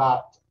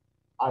that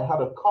I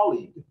had a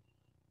colleague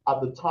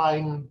at the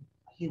time.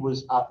 He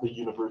was at the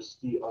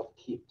University of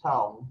Cape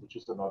Town, which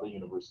is another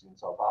university in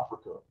South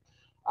Africa.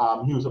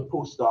 He was a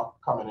postdoc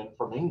coming in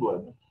from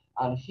England,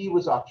 and he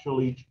was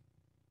actually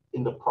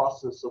in the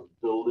process of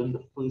building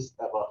the first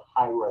ever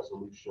high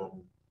resolution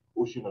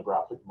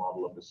oceanographic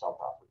model of the South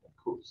African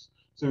coast.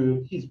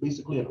 So he's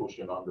basically an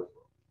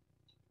oceanographer.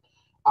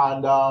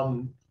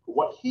 And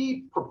what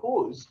he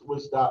proposed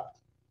was that,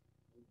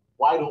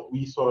 why don't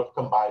we sort of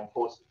combine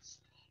forces,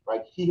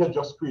 right? He had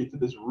just created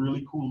this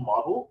really cool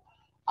model,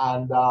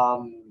 and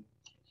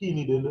he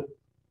needed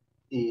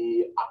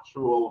a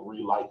actual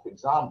real life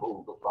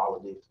example to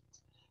validate it.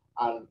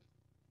 And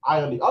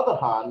I, on the other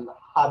hand,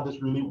 had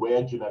this really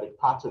weird genetic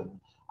pattern,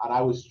 and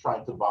I was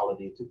trying to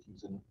validate it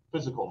using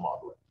physical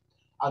modeling.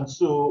 And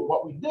so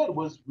what we did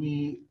was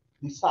we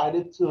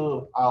decided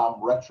to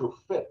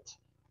retrofit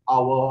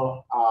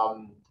our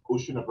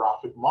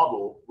oceanographic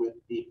model with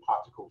a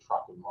particle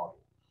tracking model.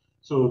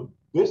 So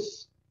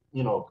this,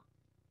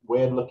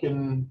 weird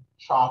looking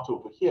chart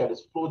over here,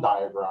 this flow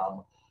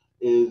diagram,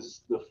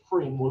 is the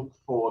framework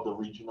for the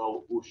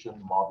Regional Ocean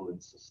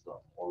Modeling System,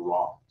 or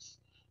ROMS.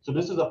 So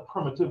this is a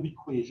primitive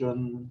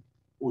equation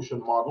ocean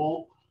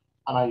model,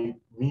 and I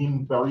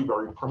mean very,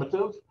 very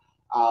primitive.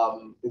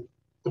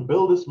 To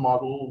build this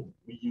model,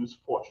 we use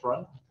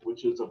Fortran,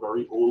 which is a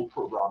very old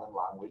programming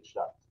language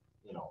that,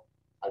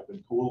 I've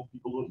been told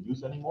people don't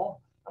use anymore.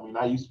 I mean,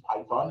 I use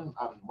Python,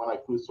 and when I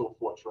first saw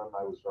Fortran,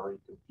 I was very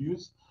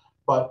confused.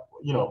 But,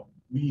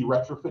 we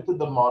retrofitted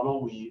the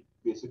model. We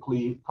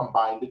basically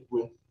combined it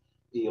with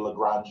a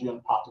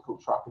Lagrangian particle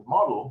tracking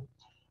model,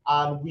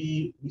 and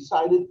we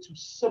decided to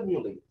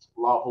simulate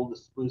larval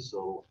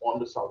dispersal on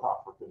the South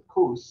African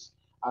coast,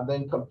 and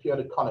then compare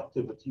the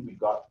connectivity we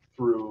got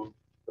through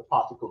the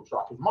particle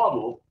tracking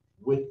model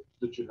with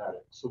the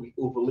genetics. So we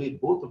overlaid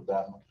both of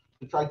them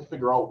to try to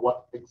figure out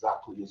what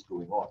exactly is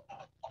going on.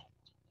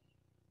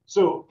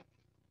 So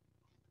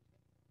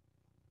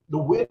the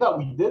way that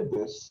we did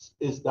this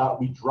is that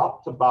we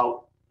dropped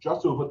about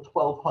just over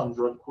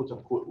 1,200 quote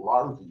unquote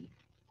larvae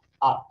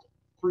at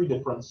 3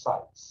 different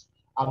sites.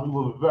 And we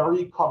were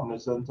very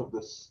cognizant of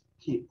this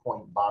Cape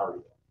Point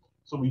barrier.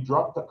 So we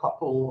dropped a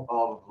couple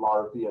of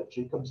larvae at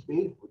Jacobs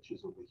Bay, which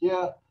is over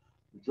here.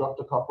 We dropped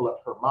a couple at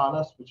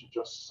Hermanus, which is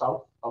just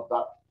south of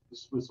that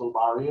dispersal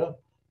barrier.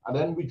 And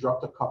then we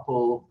dropped a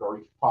couple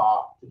very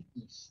far to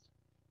the east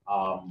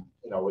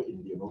in our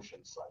Indian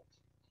Ocean site.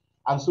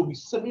 And so we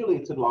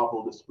simulated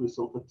larval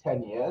dispersal for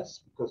 10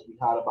 years because we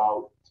had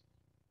about,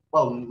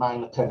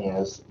 9 or 10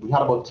 years. We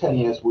had about 10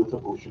 years worth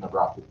of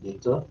oceanographic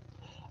data.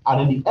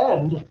 And in the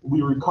end,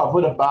 we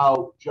recovered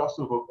about just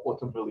over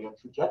 250,000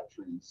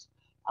 trajectories.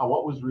 And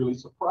what was really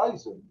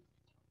surprising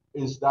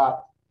is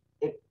that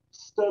it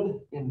stood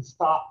in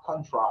stark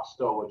contrast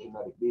to our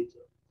genetic data,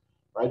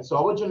 right? So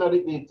our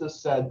genetic data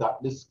said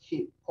that this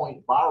Cape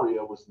Point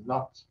barrier was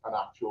not an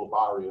actual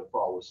barrier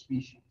for our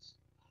species.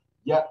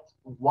 Yet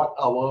what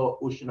our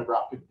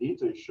oceanographic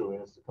data is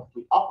showing is the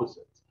complete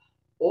opposite.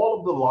 All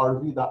of the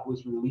larvae that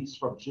was released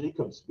from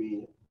Jacobs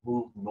Bay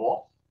moved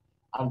north,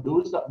 and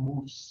those that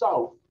moved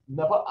south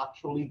never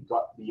actually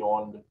got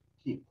beyond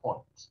Cape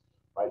Point,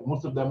 right?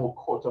 Most of them were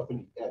caught up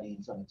in the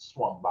eddies and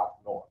swung back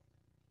north.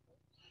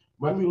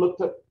 When we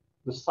looked at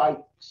the site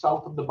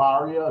south of the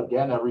barrier,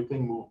 again,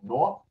 everything moved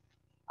north.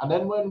 And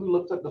then when we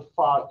looked at the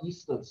far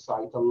eastern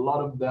site, a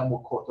lot of them were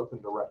caught up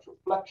in the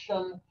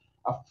retroflexion.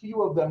 A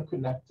few of them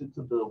connected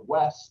to the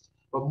west,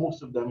 but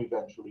most of them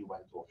eventually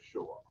went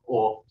offshore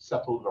or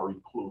settled very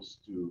close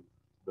to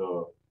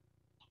the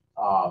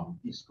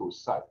East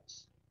Coast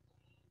sites.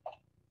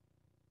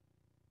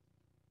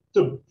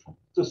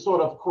 To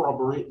sort of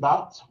corroborate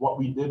that, what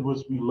we did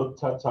was we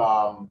looked at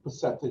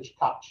percentage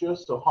capture,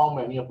 so how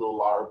many of the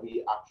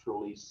larvae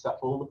actually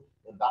settled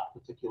in that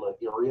particular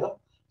area.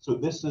 So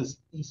this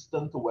is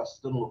eastern to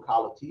western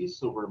localities,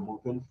 so we're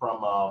moving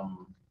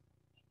from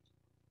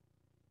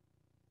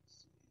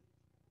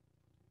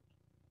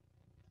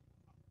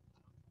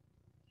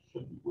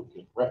should be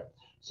working, right?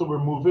 So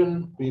we're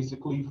moving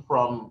basically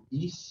from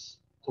east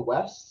to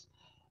west,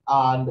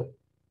 and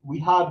we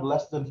had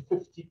less than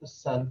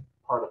 50%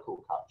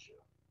 particle capture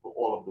for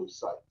all of those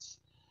sites.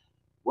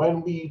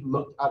 When we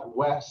looked at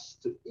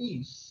west to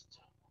east,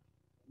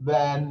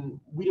 then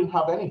we didn't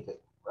have anything,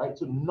 right?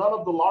 So none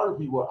of the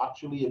larvae were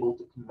actually able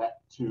to connect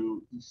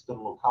to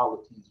eastern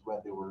localities when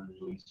they were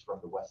released from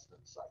the western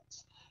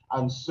sites.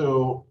 And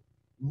so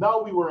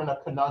now we were in a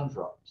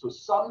conundrum. So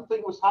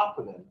something was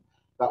happening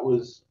that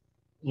was,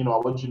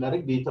 our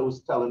genetic data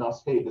was telling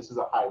us, hey, this is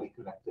a highly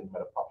connected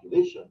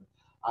metapopulation.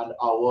 And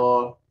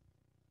our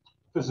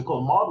physical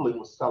modeling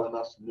was telling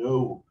us,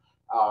 no,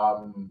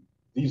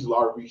 these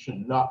larvae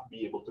should not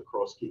be able to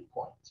cross Cape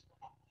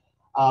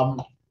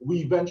Point. We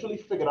eventually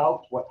figured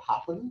out what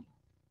happened.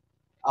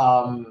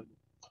 And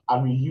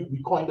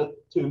we coined a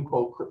term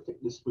called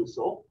cryptic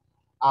dispersal.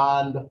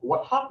 And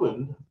what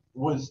happened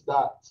was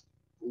that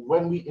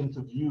when we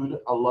interviewed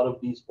a lot of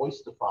these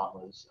oyster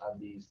farmers and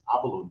these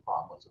abalone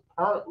farmers,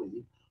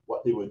 apparently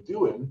what they were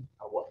doing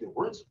and what they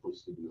weren't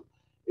supposed to do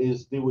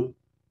is they would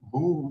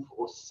move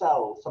or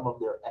sell some of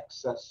their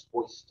excess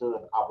oyster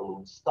and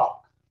abalone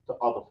stock to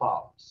other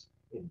farms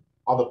in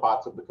other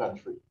parts of the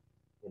country,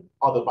 in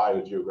other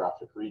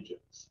biogeographic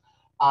regions.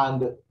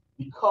 And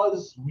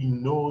because we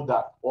know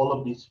that all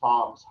of these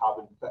farms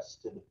have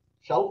infested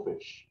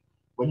shellfish,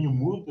 when you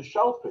move the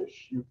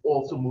shellfish, you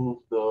also move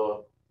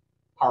the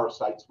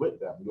parasites with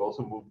them. You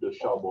also move the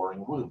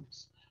shell-boring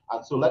worms.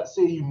 And so let's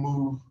say you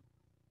move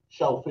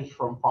shellfish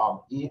from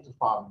farm A to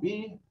farm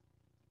B.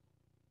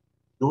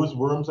 Those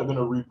worms are going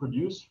to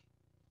reproduce.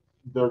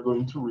 They're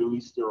going to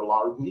release their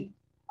larvae.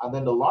 And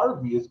then the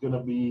larvae is going to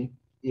be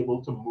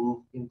able to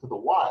move into the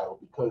wild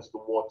because the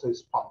water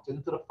is pumped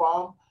into the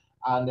farm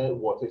and the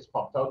water is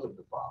pumped out of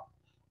the farm.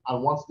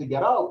 And once they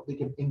get out, they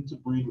can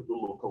interbreed with the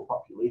local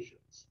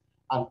populations.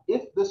 And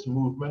if this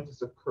movement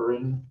is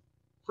occurring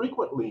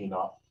frequently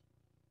enough,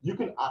 you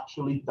can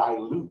actually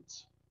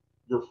dilute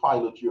your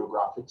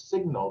phylogeographic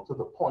signal to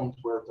the point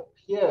where it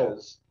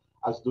appears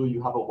as though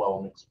you have a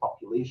well-mixed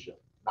population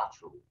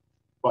naturally.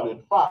 But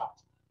in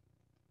fact,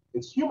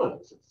 it's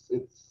humans.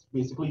 It's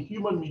basically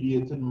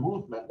human-mediated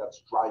movement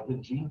that's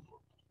driving gene flow.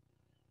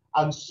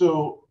 And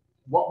so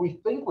what we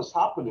think was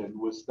happening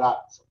was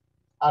that,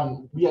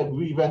 and we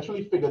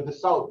eventually figured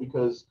this out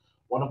because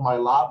one of my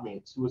lab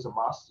mates, who was a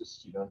master's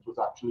student, was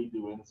actually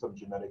doing some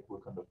genetic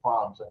work on the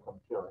farms and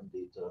comparing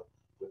data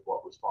with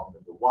what was found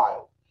in the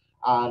wild.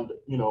 And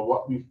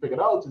what we figured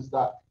out is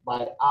that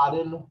by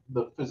adding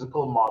the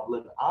physical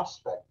modeling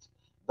aspect,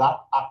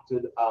 that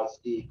acted as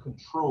a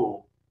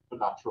control for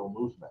natural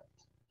movement.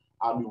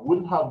 And we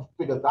wouldn't have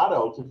figured that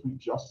out if we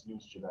just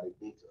used genetic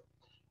data.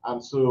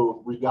 And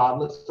so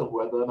regardless of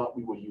whether or not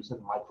we were using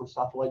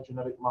microsatellite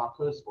genetic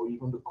markers or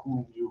even the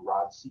cool new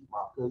RAD-seq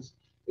markers,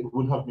 it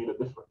wouldn't have made a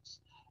difference.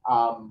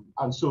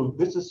 And so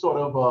this is sort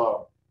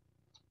of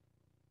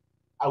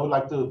I would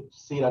like to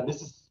say that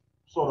this is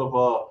sort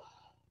of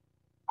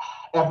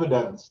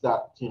evidence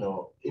that,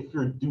 if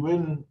you're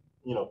doing,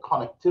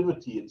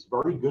 connectivity, it's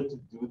very good to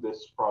do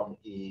this from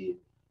a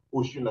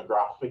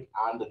oceanographic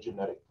and a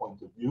genetic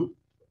point of view.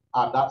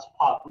 And that's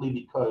partly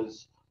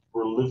because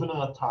we're living in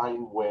a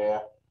time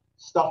where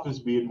stuff is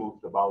being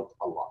moved about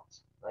a lot,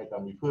 right?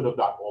 And we've heard of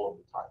that all of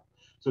the time.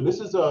 So this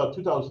is a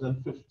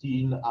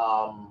 2015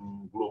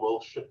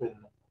 global shipping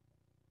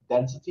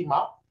density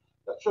map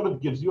that sort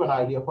of gives you an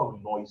idea of how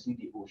noisy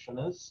the ocean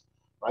is,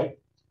 right?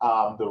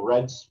 The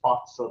red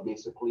spots are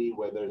basically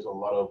where there's a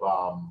lot of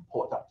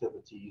port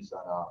activities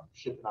and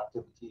shipping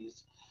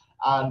activities.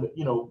 And,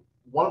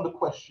 one of the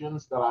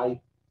questions that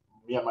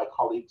me and my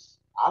colleagues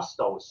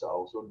asked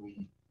ourselves when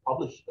we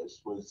published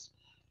this was,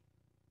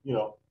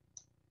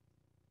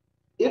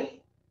 if,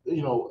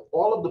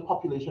 all of the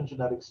population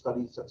genetic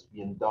studies that's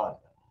being done,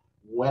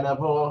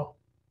 whenever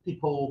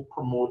people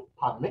promote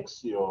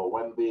panmixia or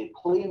when they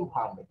claim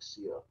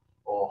panmixia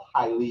or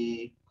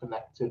highly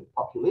connected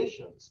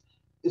populations,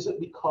 is it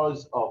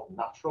because of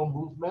natural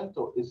movement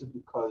or is it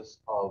because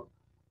of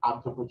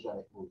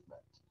anthropogenic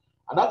movement?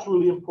 And that's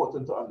really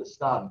important to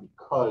understand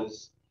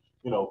because,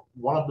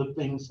 one of the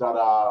things that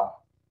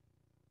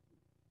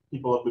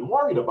people have been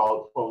worried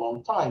about for a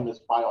long time is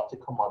biotic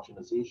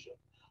homogenization.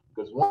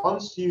 Because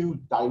once you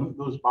dilute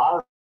those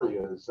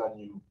barriers and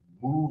you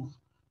move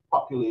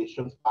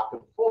populations back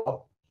and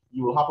forth,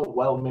 you will have a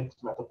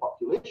well-mixed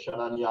metapopulation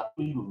and you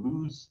actually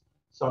lose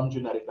some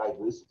genetic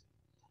diversity.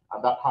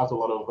 And that has a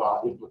lot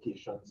of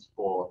implications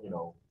for,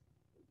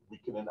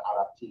 weakening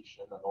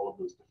adaptation and all of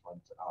those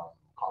different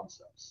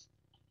concepts.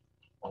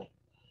 Right.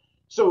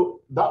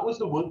 So that was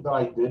the work that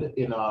I did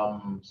in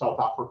South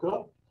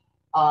Africa.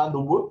 And the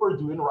work we're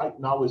doing right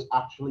now is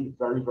actually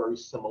very, very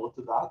similar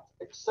to that,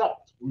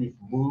 except we've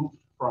moved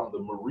from the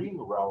marine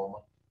realm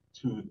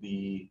to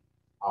the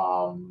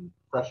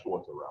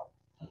freshwater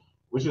realm,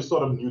 which is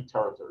sort of new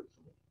territory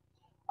for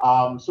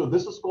me. So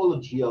this is called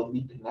the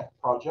GLB Connect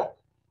project.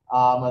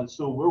 And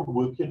so we're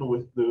working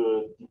with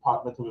the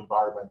Department of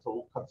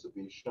Environmental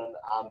Conservation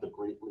and the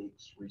Great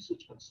Lakes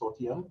Research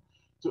Consortium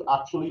to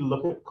actually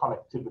look at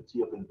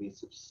connectivity of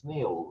invasive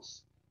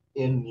snails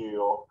in New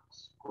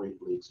York's Great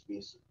Lakes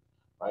Basin,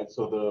 right?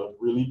 So the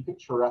really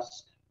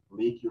picturesque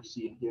lake you're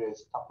seeing here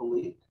is Tupper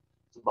Lake.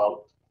 It's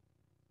about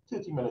a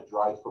 30-minute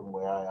drive from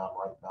where I am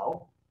right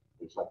now.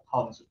 There's like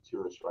tons of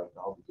tourists right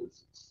now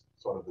because it's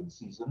sort of in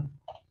season.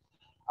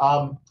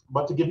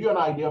 But to give you an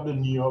idea of the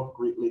New York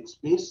Great Lakes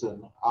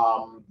Basin,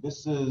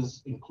 this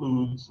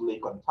includes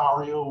Lake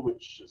Ontario,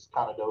 which is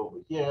Canada over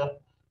here,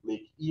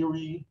 Lake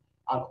Erie,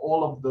 and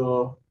all of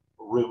the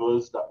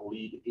rivers that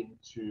lead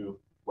into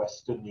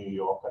Western New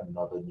York and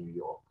Northern New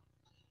York.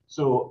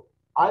 So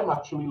I'm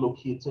actually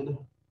located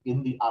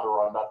in the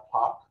Adirondack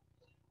Park.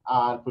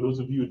 And for those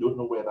of you who don't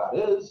know where that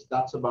is,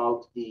 that's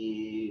about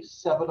a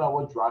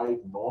 7-hour drive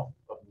north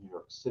of New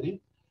York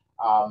City.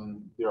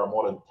 There are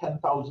more than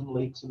 10,000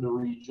 lakes in the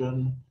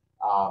region,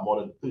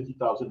 more than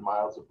 30,000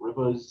 miles of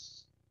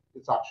rivers.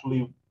 It's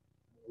actually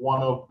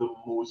one of the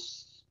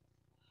most,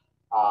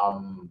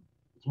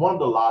 it's one of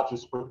the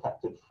largest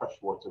protected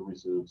freshwater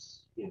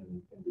reserves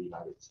in the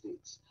United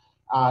States.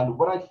 And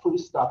when I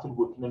first started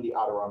working in the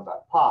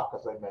Adirondack Park,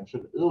 as I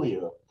mentioned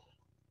earlier,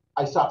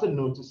 I started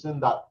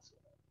noticing that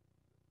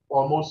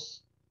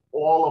almost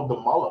all of the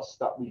mollusks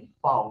that we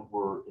found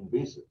were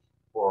invasive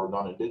or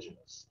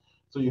non-indigenous.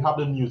 So you have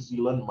the New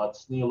Zealand mud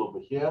snail over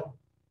here.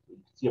 You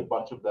can see a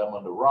bunch of them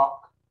on the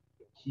rock.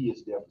 The key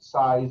is their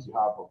size. You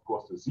have, of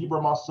course, the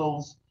zebra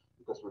mussels,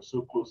 because we're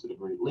so close to the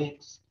Great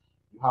Lakes.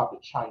 You have the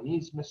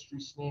Chinese mystery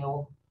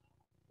snail,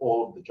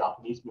 all of the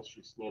Japanese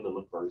mystery snail that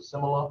look very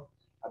similar.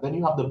 And then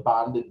you have the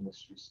banded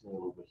mystery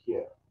snail over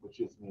here, which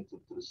is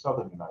native to the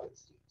southern United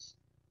States.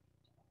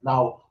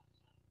 Now,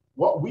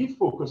 what we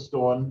focused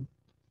on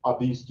are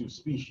these two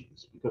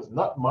species, because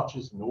not much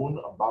is known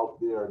about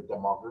their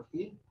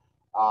demography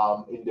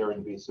in their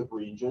invasive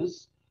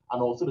ranges.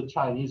 And also the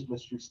Chinese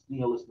mystery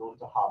snail is known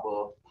to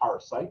harbor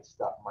parasites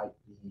that might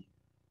be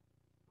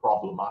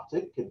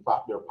problematic. In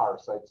fact, they're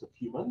parasites of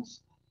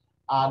humans.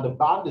 And the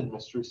banded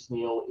mystery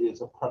snail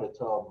is a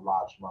predator of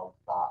largemouth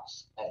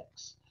bass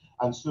eggs.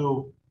 And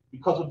so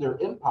because of their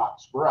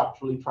impacts, we're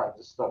actually trying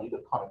to study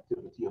the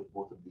connectivity of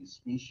both of these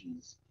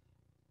species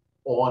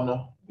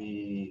on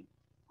the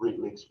Great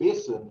Lakes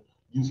Basin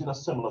using a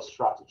similar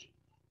strategy,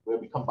 where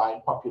we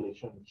combine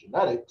population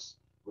genetics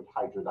with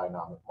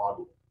hydrodynamic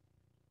modeling.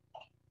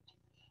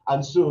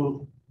 And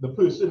so the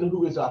person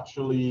who is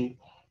actually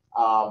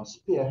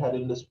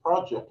spearheading this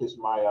project is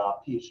my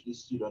PhD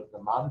student,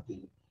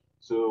 Namanthi.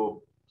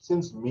 So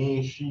since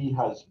May, she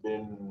has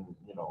been,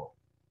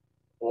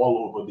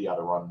 all over the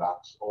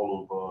Adirondacks,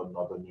 all over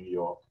Northern New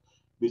York,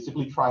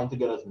 basically trying to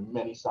get as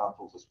many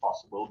samples as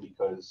possible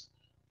because,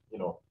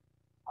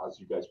 as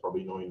you guys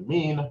probably know in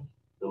Maine,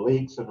 the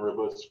lakes and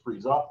rivers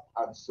freeze up.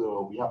 And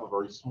so we have a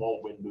very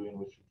small window in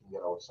which we can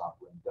get our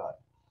sampling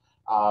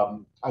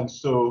done. And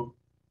so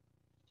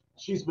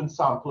she's been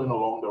sampling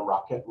along the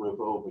Raquette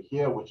River over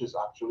here, which is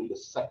actually the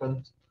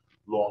second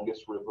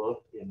longest river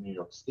in New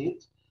York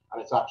State.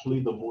 And it's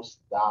actually the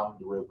most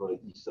dammed river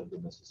east of the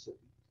Mississippi.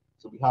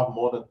 So we have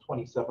more than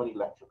 27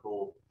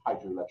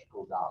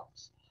 hydroelectrical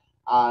dams.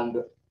 And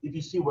if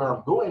you see where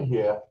I'm going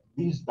here,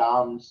 these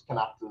dams can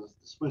act as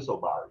dispersal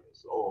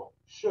barriers, or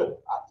should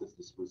act as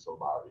dispersal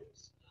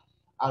barriers.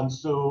 And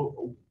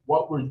so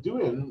what we're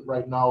doing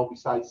right now,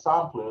 besides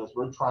sampling, is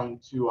we're trying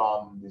to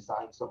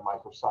design some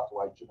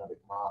microsatellite genetic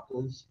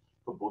markers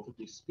for both of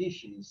these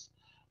species.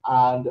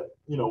 And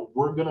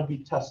we're going to be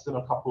testing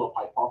a couple of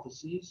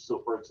hypotheses.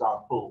 So for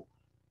example,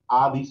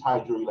 are these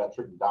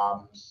hydroelectric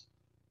dams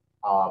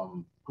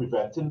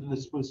preventing the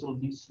dispersal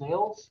of these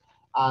snails?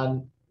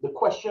 And the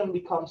question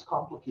becomes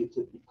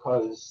complicated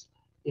because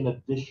in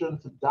addition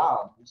to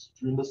dams,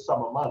 during the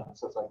summer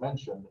months, as I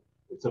mentioned,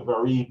 it's a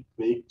very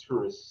big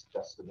tourist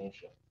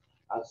destination.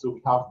 And so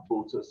we have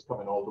boaters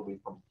coming all the way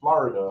from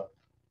Florida,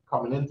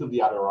 coming into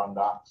the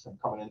Adirondacks and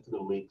coming into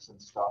the lakes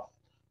and stuff.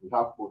 We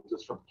have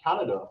boaters from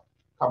Canada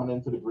coming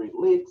into the Great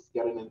Lakes,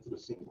 getting into the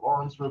St.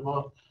 Lawrence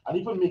River, and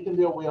even making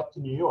their way up to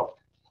New York.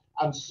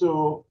 And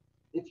so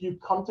if you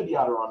come to the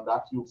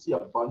Adirondacks, you'll see a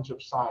bunch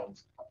of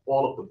signs at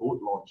all of the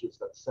boat launches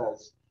that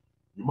says,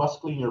 you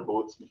must clean your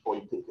boats before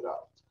you take it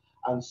out.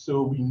 And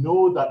so we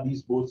know that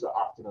these boats are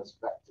acting as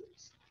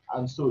vectors.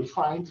 And so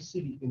trying to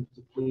see the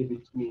interplay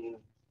between,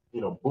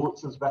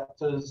 boats as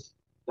vectors,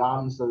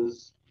 dams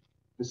as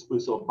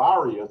dispersal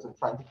barriers, and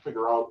trying to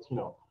figure out,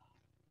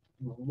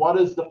 what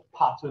is the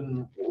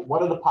pattern,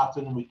 what are the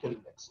patterns we can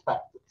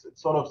expect?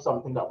 It's sort of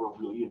something that we're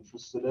really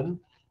interested in.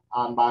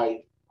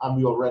 And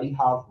we already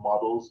have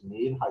models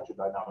made,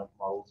 hydrodynamic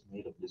models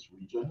made of this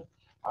region.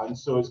 And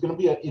so it's going to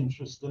be an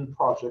interesting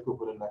project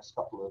over the next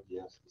couple of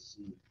years to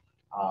see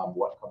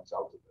what comes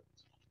out of it.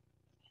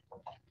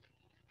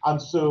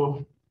 And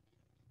so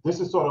this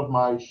is sort of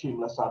my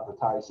shameless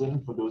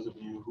advertising for those of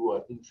you who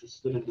are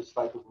interested in this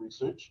type of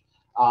research.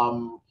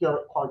 Here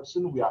at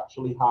Clarkson, we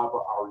actually have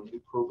our REU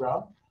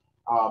program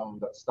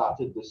that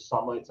started this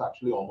summer. It's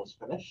actually almost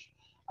finished.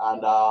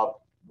 And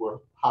we're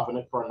having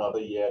it for another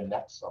year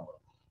next summer.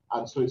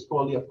 And so it's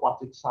called the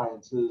Aquatic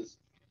Sciences,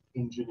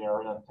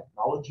 Engineering and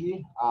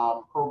Technology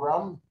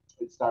program.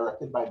 It's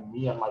directed by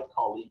me and my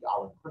colleague,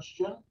 Alan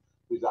Christian,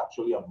 who's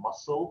actually a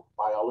mussel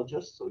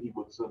biologist. So he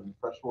works in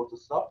freshwater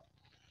stuff.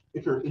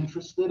 If you're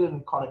interested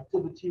in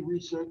connectivity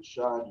research,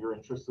 and you're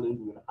interested in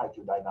doing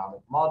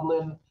hydrodynamic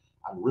modeling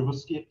and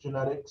riverscape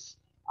genetics,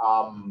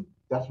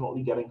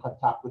 definitely get in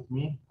contact with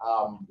me.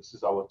 This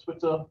is our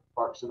Twitter,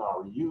 Clarkson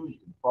REU. You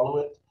can follow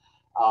it.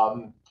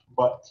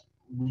 But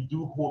we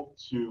do hope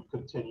to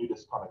continue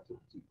this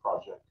connectivity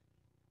project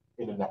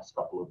in the next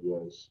couple of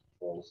years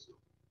also.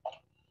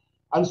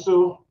 And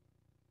so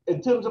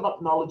in terms of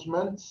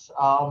acknowledgements,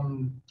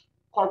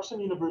 Clarkson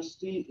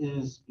University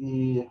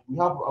we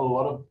have a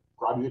lot of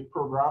graduate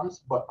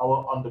programs, but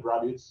our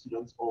undergraduate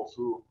students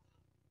also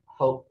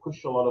help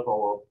push a lot of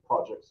our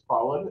projects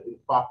forward. In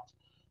fact,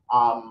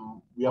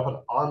 we have an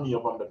army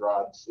of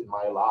undergrads in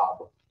my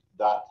lab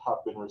that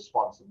have been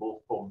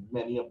responsible for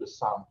many of the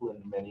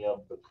sampling, many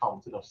of the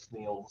counting of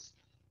snails,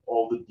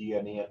 all the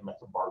DNA and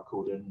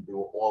metabarcoding. They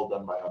were all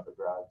done by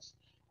undergrads.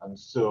 And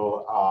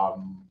so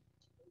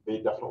they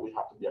definitely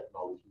have to be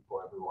acknowledged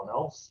before everyone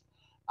else.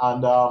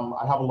 And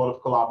I have a lot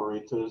of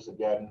collaborators,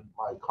 again,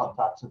 my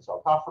contacts in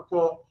South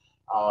Africa,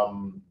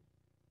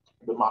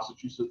 the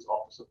Massachusetts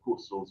Office of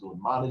Coastal Zone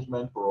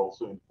Management were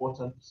also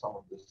important for some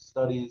of the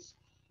studies.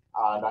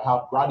 And I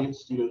have graduate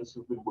students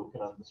who've been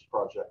working on this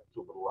project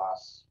over the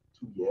last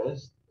 2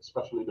 years,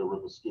 especially the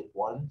Riverscape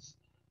ones.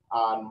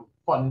 And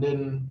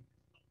funding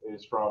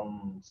is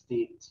from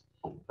state,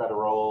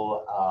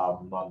 federal,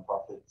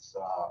 nonprofits.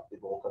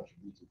 They've all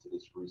contributed to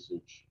this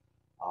research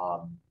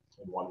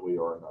in one way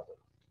or another.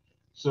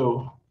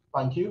 So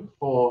thank you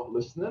for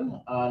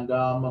listening, and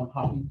I'm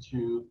happy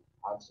to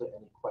answer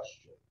any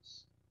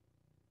questions.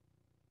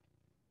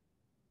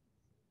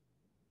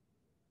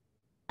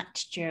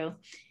 That's true.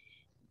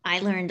 I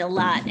learned a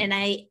lot, and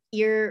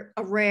you're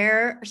a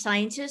rare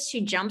scientist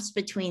who jumps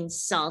between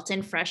salt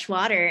and fresh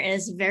water. It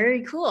is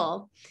very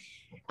cool.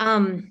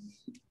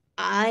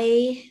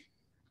 I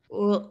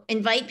will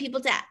invite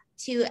people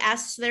to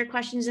ask their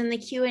questions in the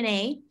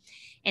Q&A.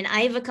 And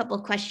I have a couple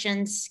of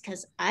questions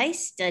because I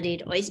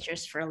studied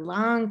oysters for a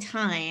long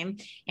time,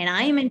 and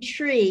I am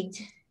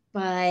intrigued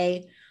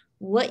by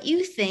what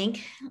you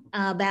think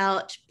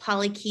about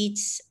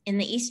polychaetes in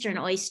the eastern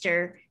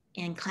oyster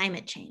and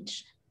climate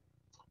change.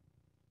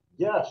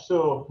 Yeah,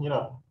 so, we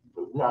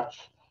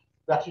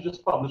actually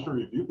just published a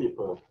review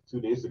paper 2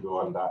 days ago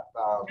on that,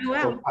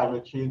 called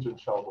Climate Change and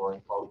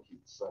Shell-Boring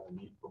Polychaetes and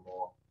the Need for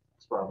More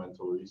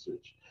Experimental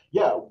Research.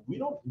 Yeah, we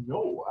don't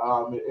know.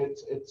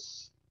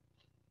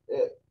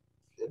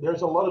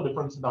 There's a lot of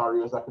different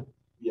scenarios that could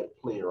be at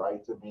play,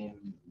 right? I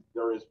mean,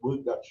 there is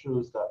work that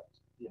shows that,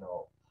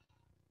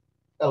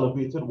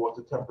 elevated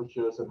water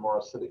temperatures and more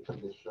acidic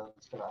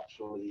conditions can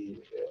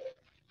actually,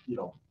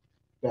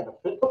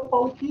 benefit the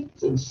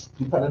polychaetes,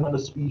 depending on the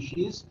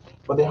species,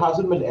 but there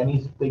hasn't been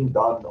anything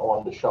done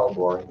on the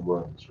shell-boring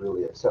worms,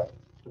 really, except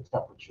the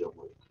temperature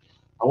work.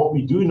 And what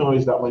we do know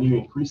is that when you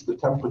increase the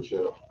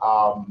temperature,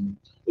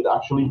 it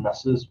actually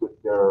messes with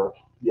the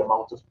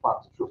amount of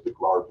plantotrophic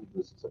larvae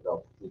versus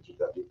adulterated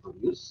that they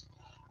produce.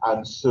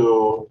 And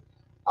so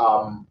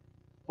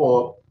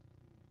for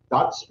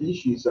that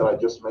species that I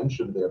just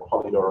mentioned there,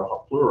 Polydora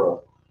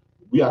haflura,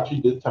 we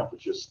actually did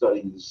temperature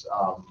studies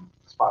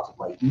as part of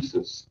my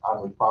thesis,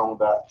 and we found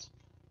that,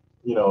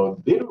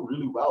 they do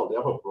really well. They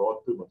have a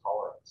broad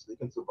thermotolerance. They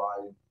can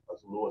survive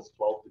as low as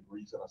 12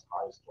 degrees and as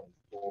high as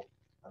 24,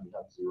 and they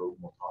have zero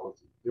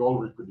mortality. They all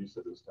reproduce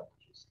at those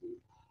temperatures too.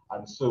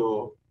 And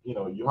so,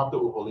 you have to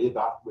overlay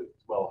that with,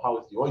 well, how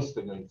is the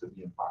oyster going to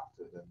be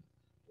impacted? And,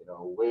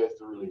 where's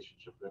the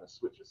relationship going to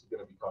switch? Is it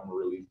going to become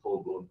really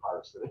full-blown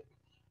parasitic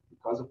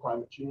because of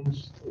climate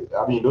change?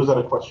 I mean, those are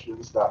the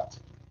questions that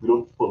we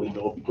don't fully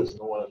know because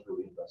no one has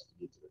really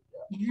investigated it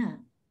yet. Yeah.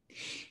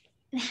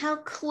 And how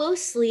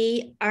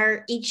closely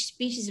are each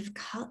species of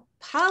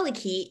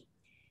polychaete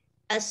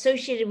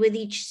associated with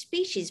each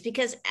species?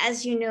 Because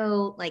as you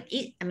know,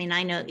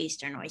 I know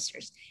eastern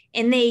oysters,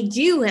 and they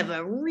do have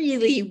a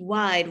really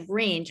wide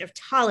range of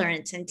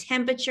tolerance and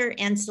temperature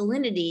and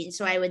salinity.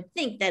 So I would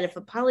think that if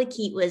a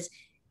polychaete was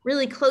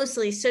really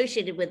closely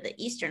associated with the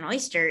eastern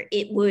oyster,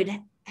 it would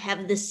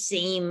have the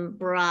same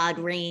broad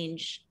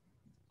range.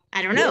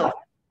 I don't know.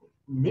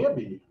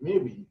 Maybe.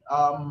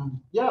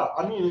 Yeah,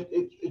 I mean,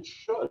 it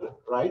should,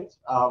 right?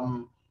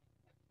 So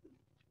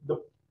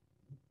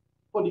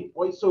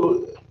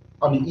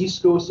on the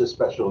East Coast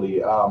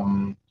especially,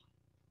 I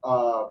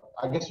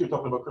guess you're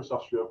talking about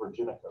Chrysostria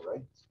virginica,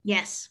 right?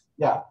 Yes.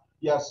 Yeah.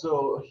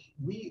 So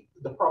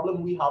the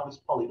problem we have is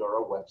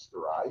Polydora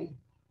websteri.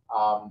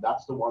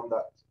 That's the one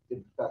that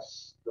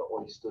infests the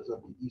oysters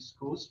on the East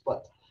Coast.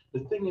 But the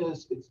thing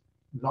is, it's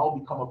now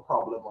become a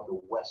problem on the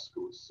West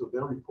Coast. So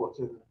they're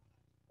reporting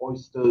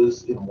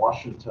oysters in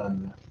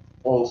Washington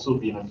also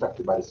being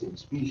infected by the same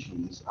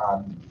species,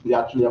 and we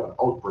actually have an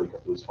outbreak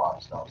at those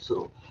farms now.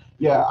 So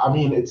yeah, I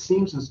mean, it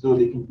seems as though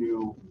they can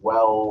do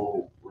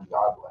well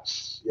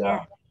regardless.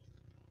 Yeah.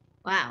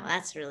 Wow,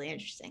 that's really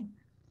interesting.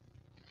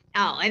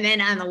 Oh, and then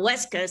on the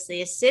West Coast,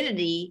 the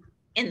acidity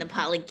in the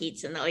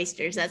polychaetes and the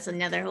oysters, that's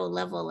another whole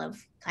level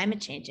of climate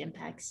change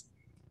impacts.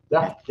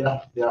 Yeah.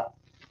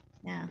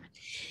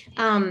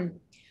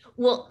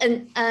 Well,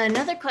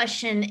 another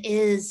question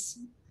is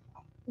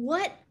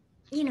what,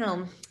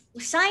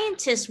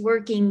 scientists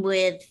working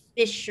with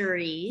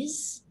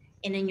fisheries,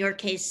 and in your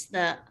case,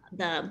 the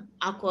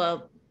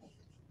aqua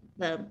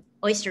the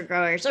oyster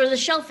growers or the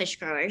shellfish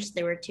growers.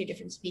 There were two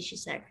different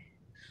species there.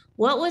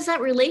 What was that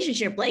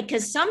relationship like?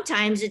 Because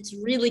sometimes it's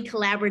really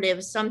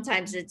collaborative,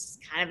 sometimes it's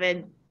kind of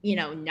a,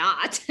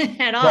 not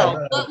at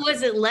all. What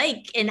was it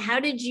like, and how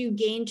did you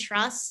gain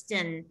trust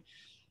and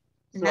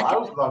So I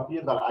was lucky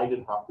in that I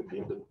didn't have to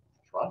gain the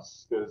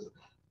trust, because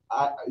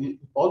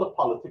all the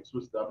politics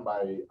was done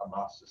by a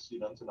master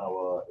student in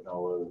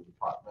our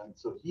department.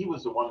 So he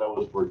was the one that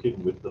was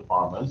working with the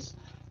farmers,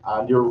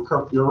 and you're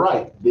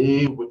right.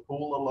 They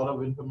withhold a lot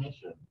of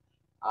information,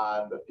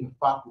 and in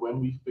fact, when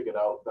we figured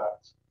out that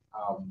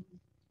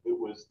it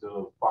was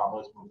the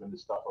farmers moving the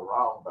stuff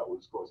around that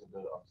was causing the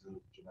observed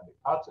genetic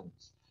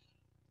patterns,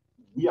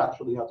 we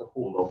actually had to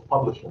hold off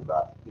publishing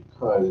that,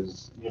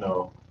 because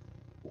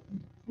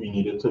we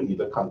needed to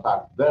either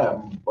contact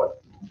them,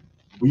 but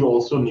we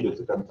also needed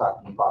to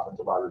contact the Department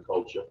of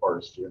Agriculture,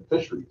 Forestry, and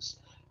Fisheries.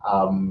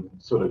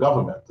 So the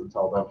government, to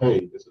tell them,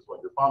 hey, this is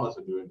what your farmers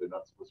are doing, they're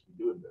not supposed to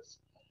be doing this.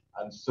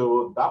 And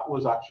so that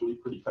was actually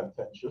pretty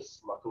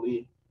contentious.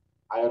 Luckily,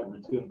 I had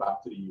returned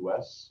back to the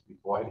US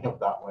before any of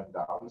that went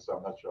down, so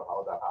I'm not sure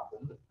how that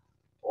happened.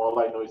 All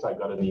I know is I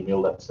got an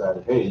email that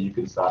said, hey, you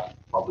can start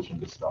publishing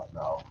this stuff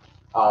now.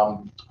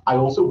 I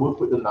also work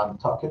with the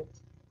Nantucket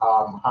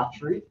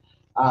hatchery,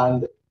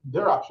 and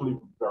they're actually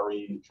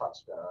very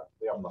transparent.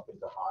 They have nothing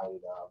to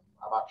hide.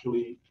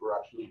 We're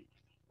actually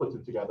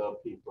putting together a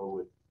paper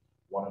with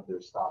one of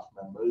their staff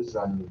members,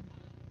 and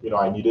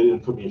I needed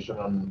information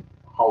on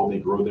how they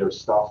grow their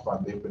stuff,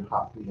 and they've been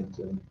happy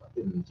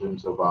in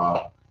terms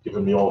of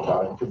giving me all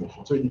that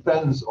information. So it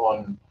depends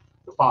on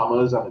the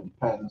farmers, and it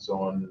depends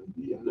on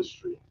the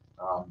industry.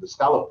 The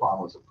scallop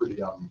farmers are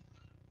pretty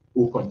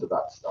open to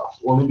that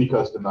stuff, only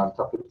because the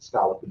Nantucket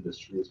scallop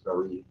industry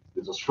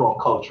there's a strong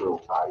cultural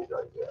tie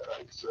right there,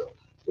 right? So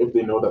if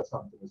they know that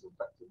something is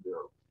affecting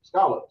their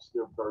scallops,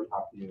 they're very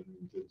happy in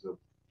terms of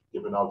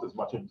giving out as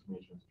much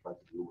information to try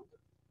to deal with it.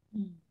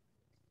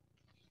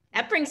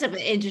 That brings up an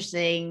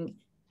interesting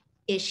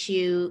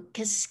issue,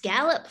 because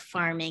scallop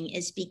farming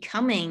is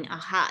becoming a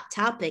hot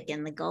topic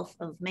in the Gulf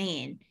of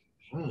Maine,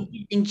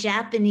 in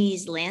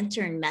Japanese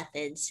lantern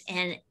methods.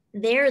 And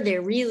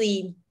they're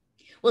really,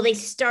 well, they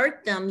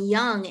start them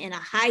young in a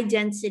high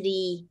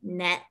density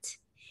net,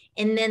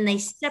 and then they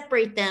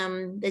separate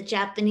them. The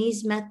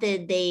Japanese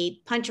method, they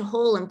punch a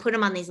hole and put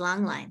them on these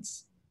long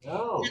lines.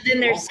 Oh, and then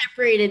they're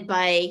separated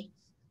by,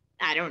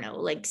 I don't know,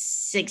 like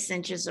 6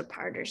 inches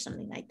apart or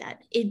something like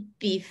that. It'd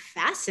be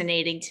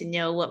fascinating to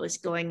know what was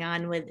going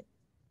on with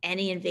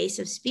any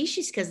invasive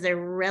species, because they're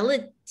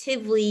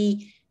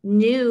relatively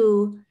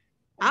new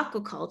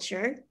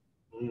aquaculture.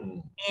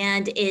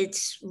 And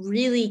it's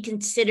really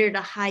considered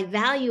a high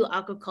value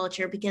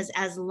aquaculture, because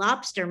as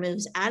lobster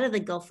moves out of the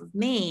Gulf of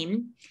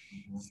Maine,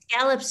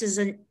 scallops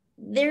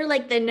they're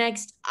like the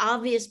next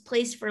obvious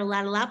place for a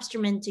lot of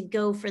lobstermen to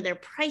go for their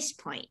price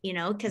point,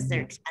 because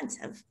they're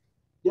expensive.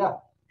 Yeah.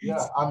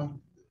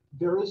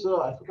 There is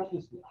I forgot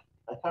his name.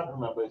 I can't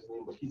remember his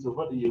name, but he's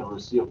over at the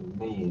University of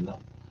Maine.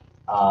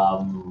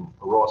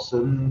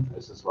 Rawson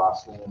is his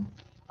last name.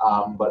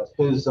 But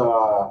his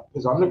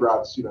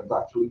undergrad student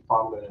actually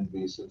found an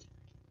invasive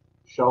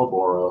shell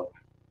borer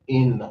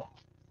in a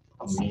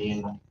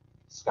Maine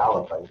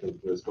scallop, I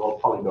think. It was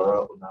called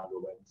Polydora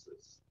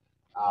unagolensis.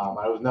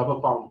 I was never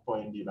found before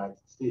in the United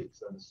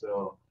States. And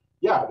so,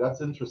 yeah, that's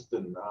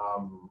interesting.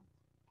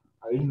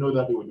 I didn't know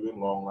that they were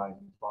doing long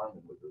line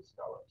farming with those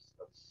scallops.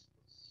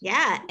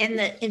 Yeah, and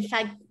in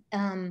fact,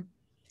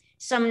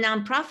 some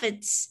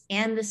nonprofits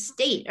and the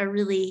state are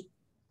really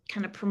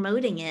kind of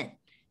promoting it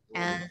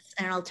as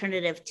an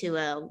alternative to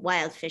a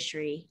wild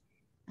fishery.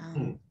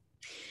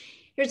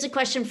 Here's a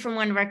question from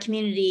one of our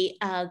community.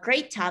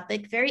 Great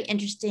topic, very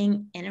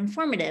interesting and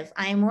informative.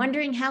 I am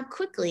wondering how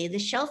quickly the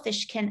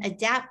shellfish can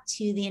adapt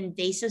to the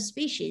invasive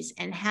species,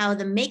 and how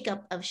the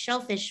makeup of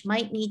shellfish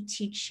might need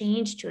to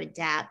change to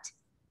adapt.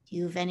 Do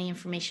you have any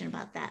information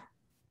about that?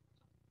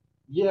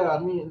 Yeah,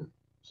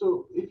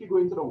 so if you go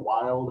into the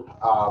wild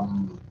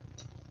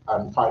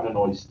and find an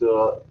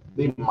oyster,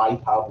 they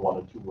might have 1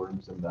 or 2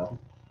 worms in them.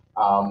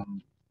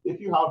 If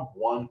you have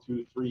 1,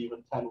 2, 3,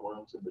 even 10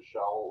 worms in the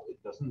shell,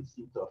 it doesn't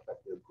seem to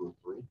affect their growth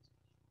rate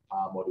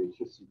or their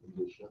tissue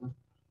condition.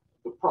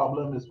 The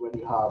problem is when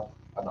you have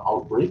an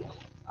outbreak,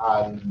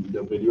 and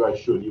the video I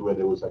showed you where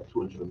there was like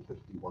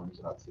 250 worms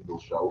in that single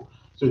shell.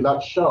 So in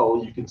that shell,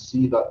 you can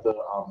see that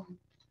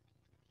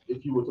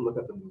if you were to look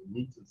at the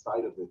meat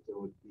inside of it,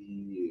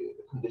 the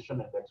condition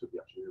index would be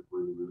actually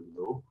really, really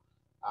low.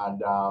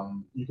 And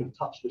you can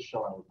touch the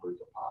shell and it would break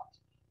apart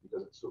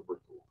because it's so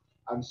brittle.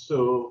 And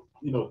so,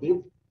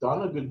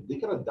 they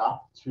can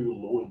adapt to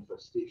low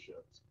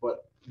infestations,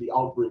 but the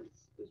outbreak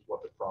is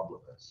what the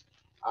problem is.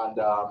 And,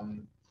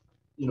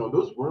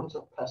 those worms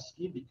are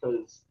pesky,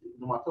 because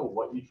no matter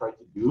what you try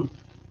to do,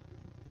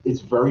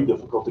 it's very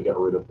difficult to get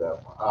rid of them.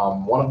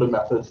 One of the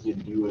methods they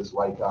do is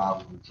like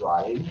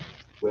drying,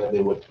 where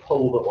they would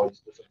pull the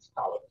oysters and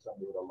scallops and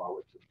they would allow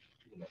it to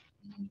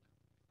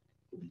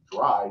be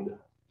dried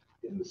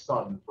in the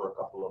sun for a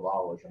couple of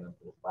hours and then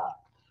put it back,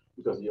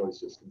 because the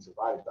oysters can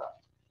survive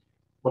that.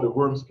 But the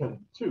worms can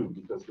too,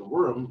 because the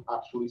worm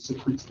actually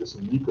secretes this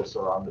mucus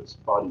around its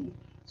body,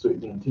 so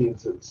it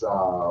maintains its,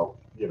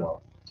 you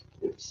know,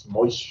 its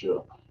moisture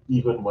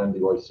even when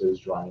the oyster is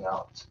drying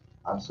out,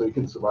 and so it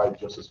can survive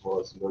just as well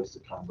as the oyster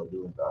can by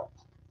doing that.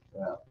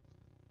 Yeah.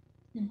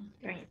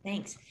 Great,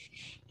 thanks.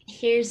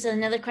 Here's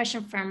another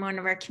question from one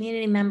of our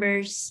community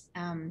members.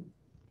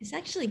 It's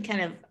actually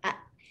kind of,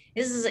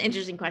 this is an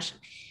interesting question.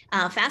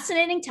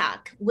 Fascinating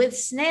talk. With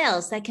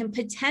snails that can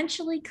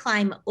potentially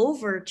climb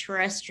over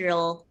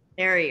terrestrial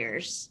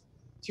barriers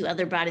to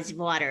other bodies of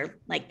water,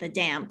 like the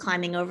dam,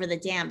 climbing over the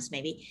dams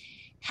maybe,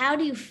 how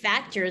do you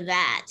factor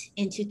that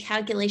into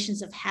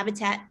calculations of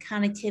habitat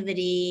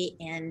connectivity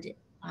and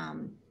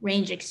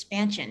range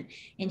expansion?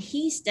 And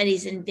he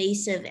studies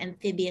invasive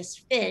amphibious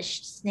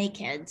fish,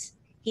 snakeheads.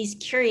 He's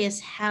curious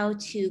how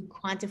to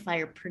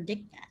quantify or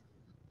predict that.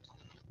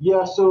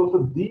 Yeah, so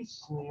for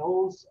these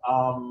snails,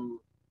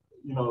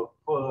 you know,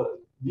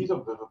 these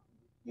are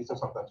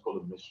sometimes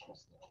called the mission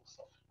snails,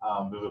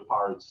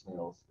 viviparous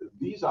snails.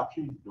 These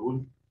actually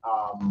don't,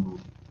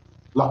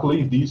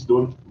 luckily, these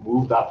don't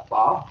move that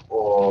far,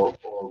 or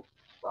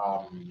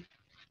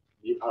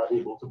they are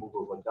able to move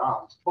over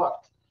dams,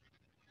 but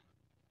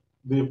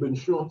they've been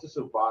shown to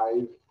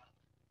survive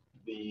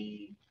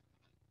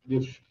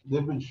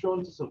they've been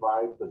shown to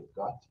survive the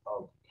gut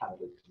of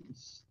Canada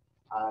geese.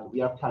 And we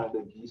have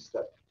Canada geese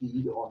that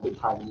feed on the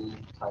tiny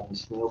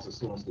snails as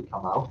soon as they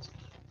come out.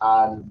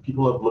 And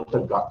people have looked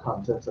at gut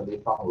contents and they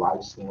found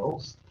live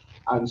snails.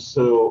 And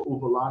so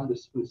overland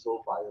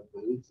dispersal via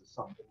birds is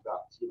something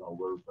that, you know,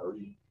 we're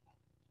very,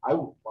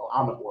 well,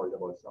 I'm not worried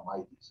about. It's not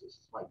my thesis,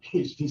 it's my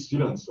PhD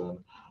student's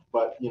son.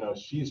 But, you know,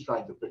 she's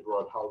trying to figure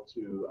out how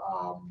to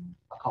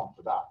account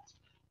for that.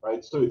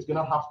 Right, so it's going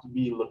to have to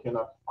be looking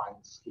at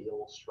fine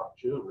scale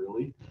structure,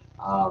 really.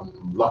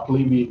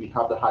 Luckily, we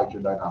have the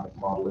hydrodynamic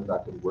modeling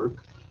that can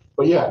work.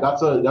 But yeah,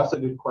 that's a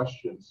good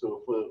question.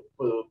 So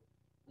for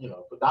you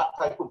know, for that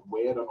type of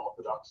weird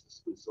unorthodox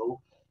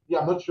dispersal, yeah,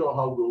 I'm not sure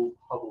how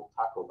we'll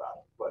tackle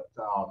that, but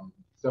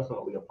it's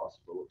definitely a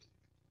possibility.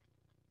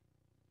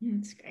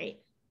 That's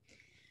great.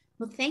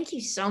 Well, thank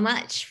you so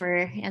much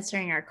for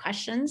answering our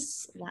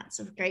questions. Lots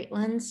of great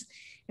ones.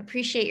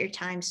 Appreciate your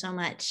time so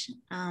much.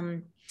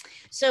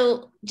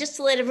 So just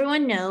to let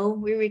everyone know,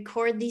 we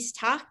record these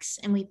talks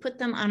and we put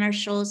them on our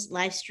Shoals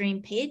live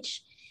stream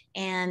page,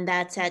 and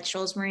that's at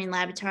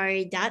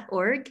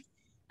shoalsmarinelaboratory.org.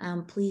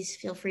 Please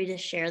feel free to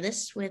share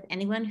this with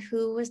anyone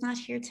who was not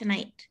here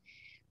tonight.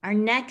 Our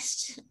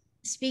next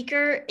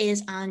speaker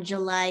is on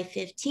July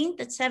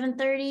 15th at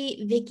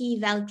 7:30. Vicky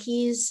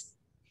Valquez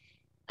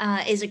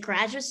is a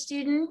graduate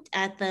student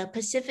at the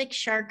Pacific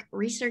Shark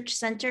Research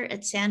Center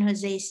at San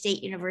Jose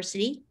State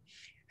University.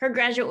 Her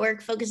graduate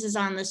work focuses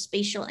on the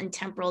spatial and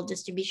temporal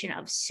distribution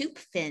of soup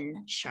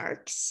fin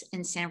sharks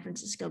in San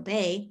Francisco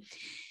Bay.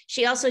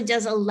 She also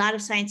does a lot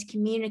of science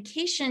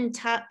communication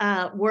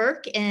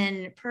work,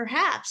 and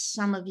perhaps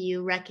some of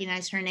you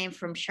recognize her name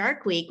from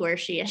Shark Week, where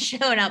she has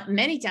shown up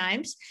many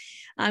times.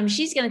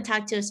 She's going to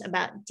talk to us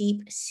about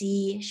deep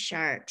sea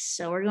sharks.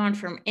 So we're going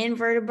from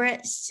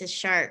invertebrates to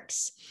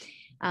sharks.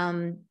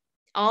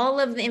 All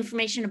of the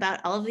information about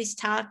all of these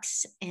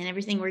talks and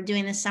everything we're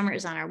doing this summer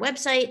is on our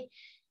website.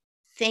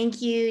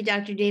 Thank you,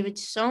 Dr. David,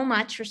 so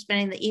much for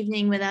spending the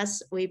evening with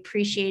us. We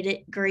appreciate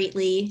it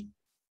greatly.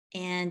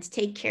 And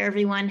take care,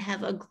 everyone.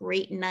 Have a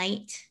great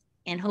night,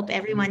 and hope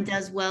everyone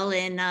does well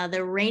in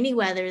the rainy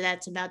weather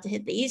that's about to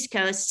hit the East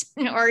Coast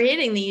or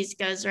hitting the East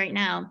Coast right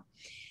now.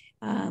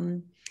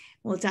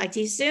 We'll talk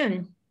to you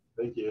soon.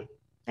 Thank you.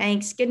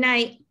 Thanks. Good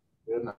night. Good night.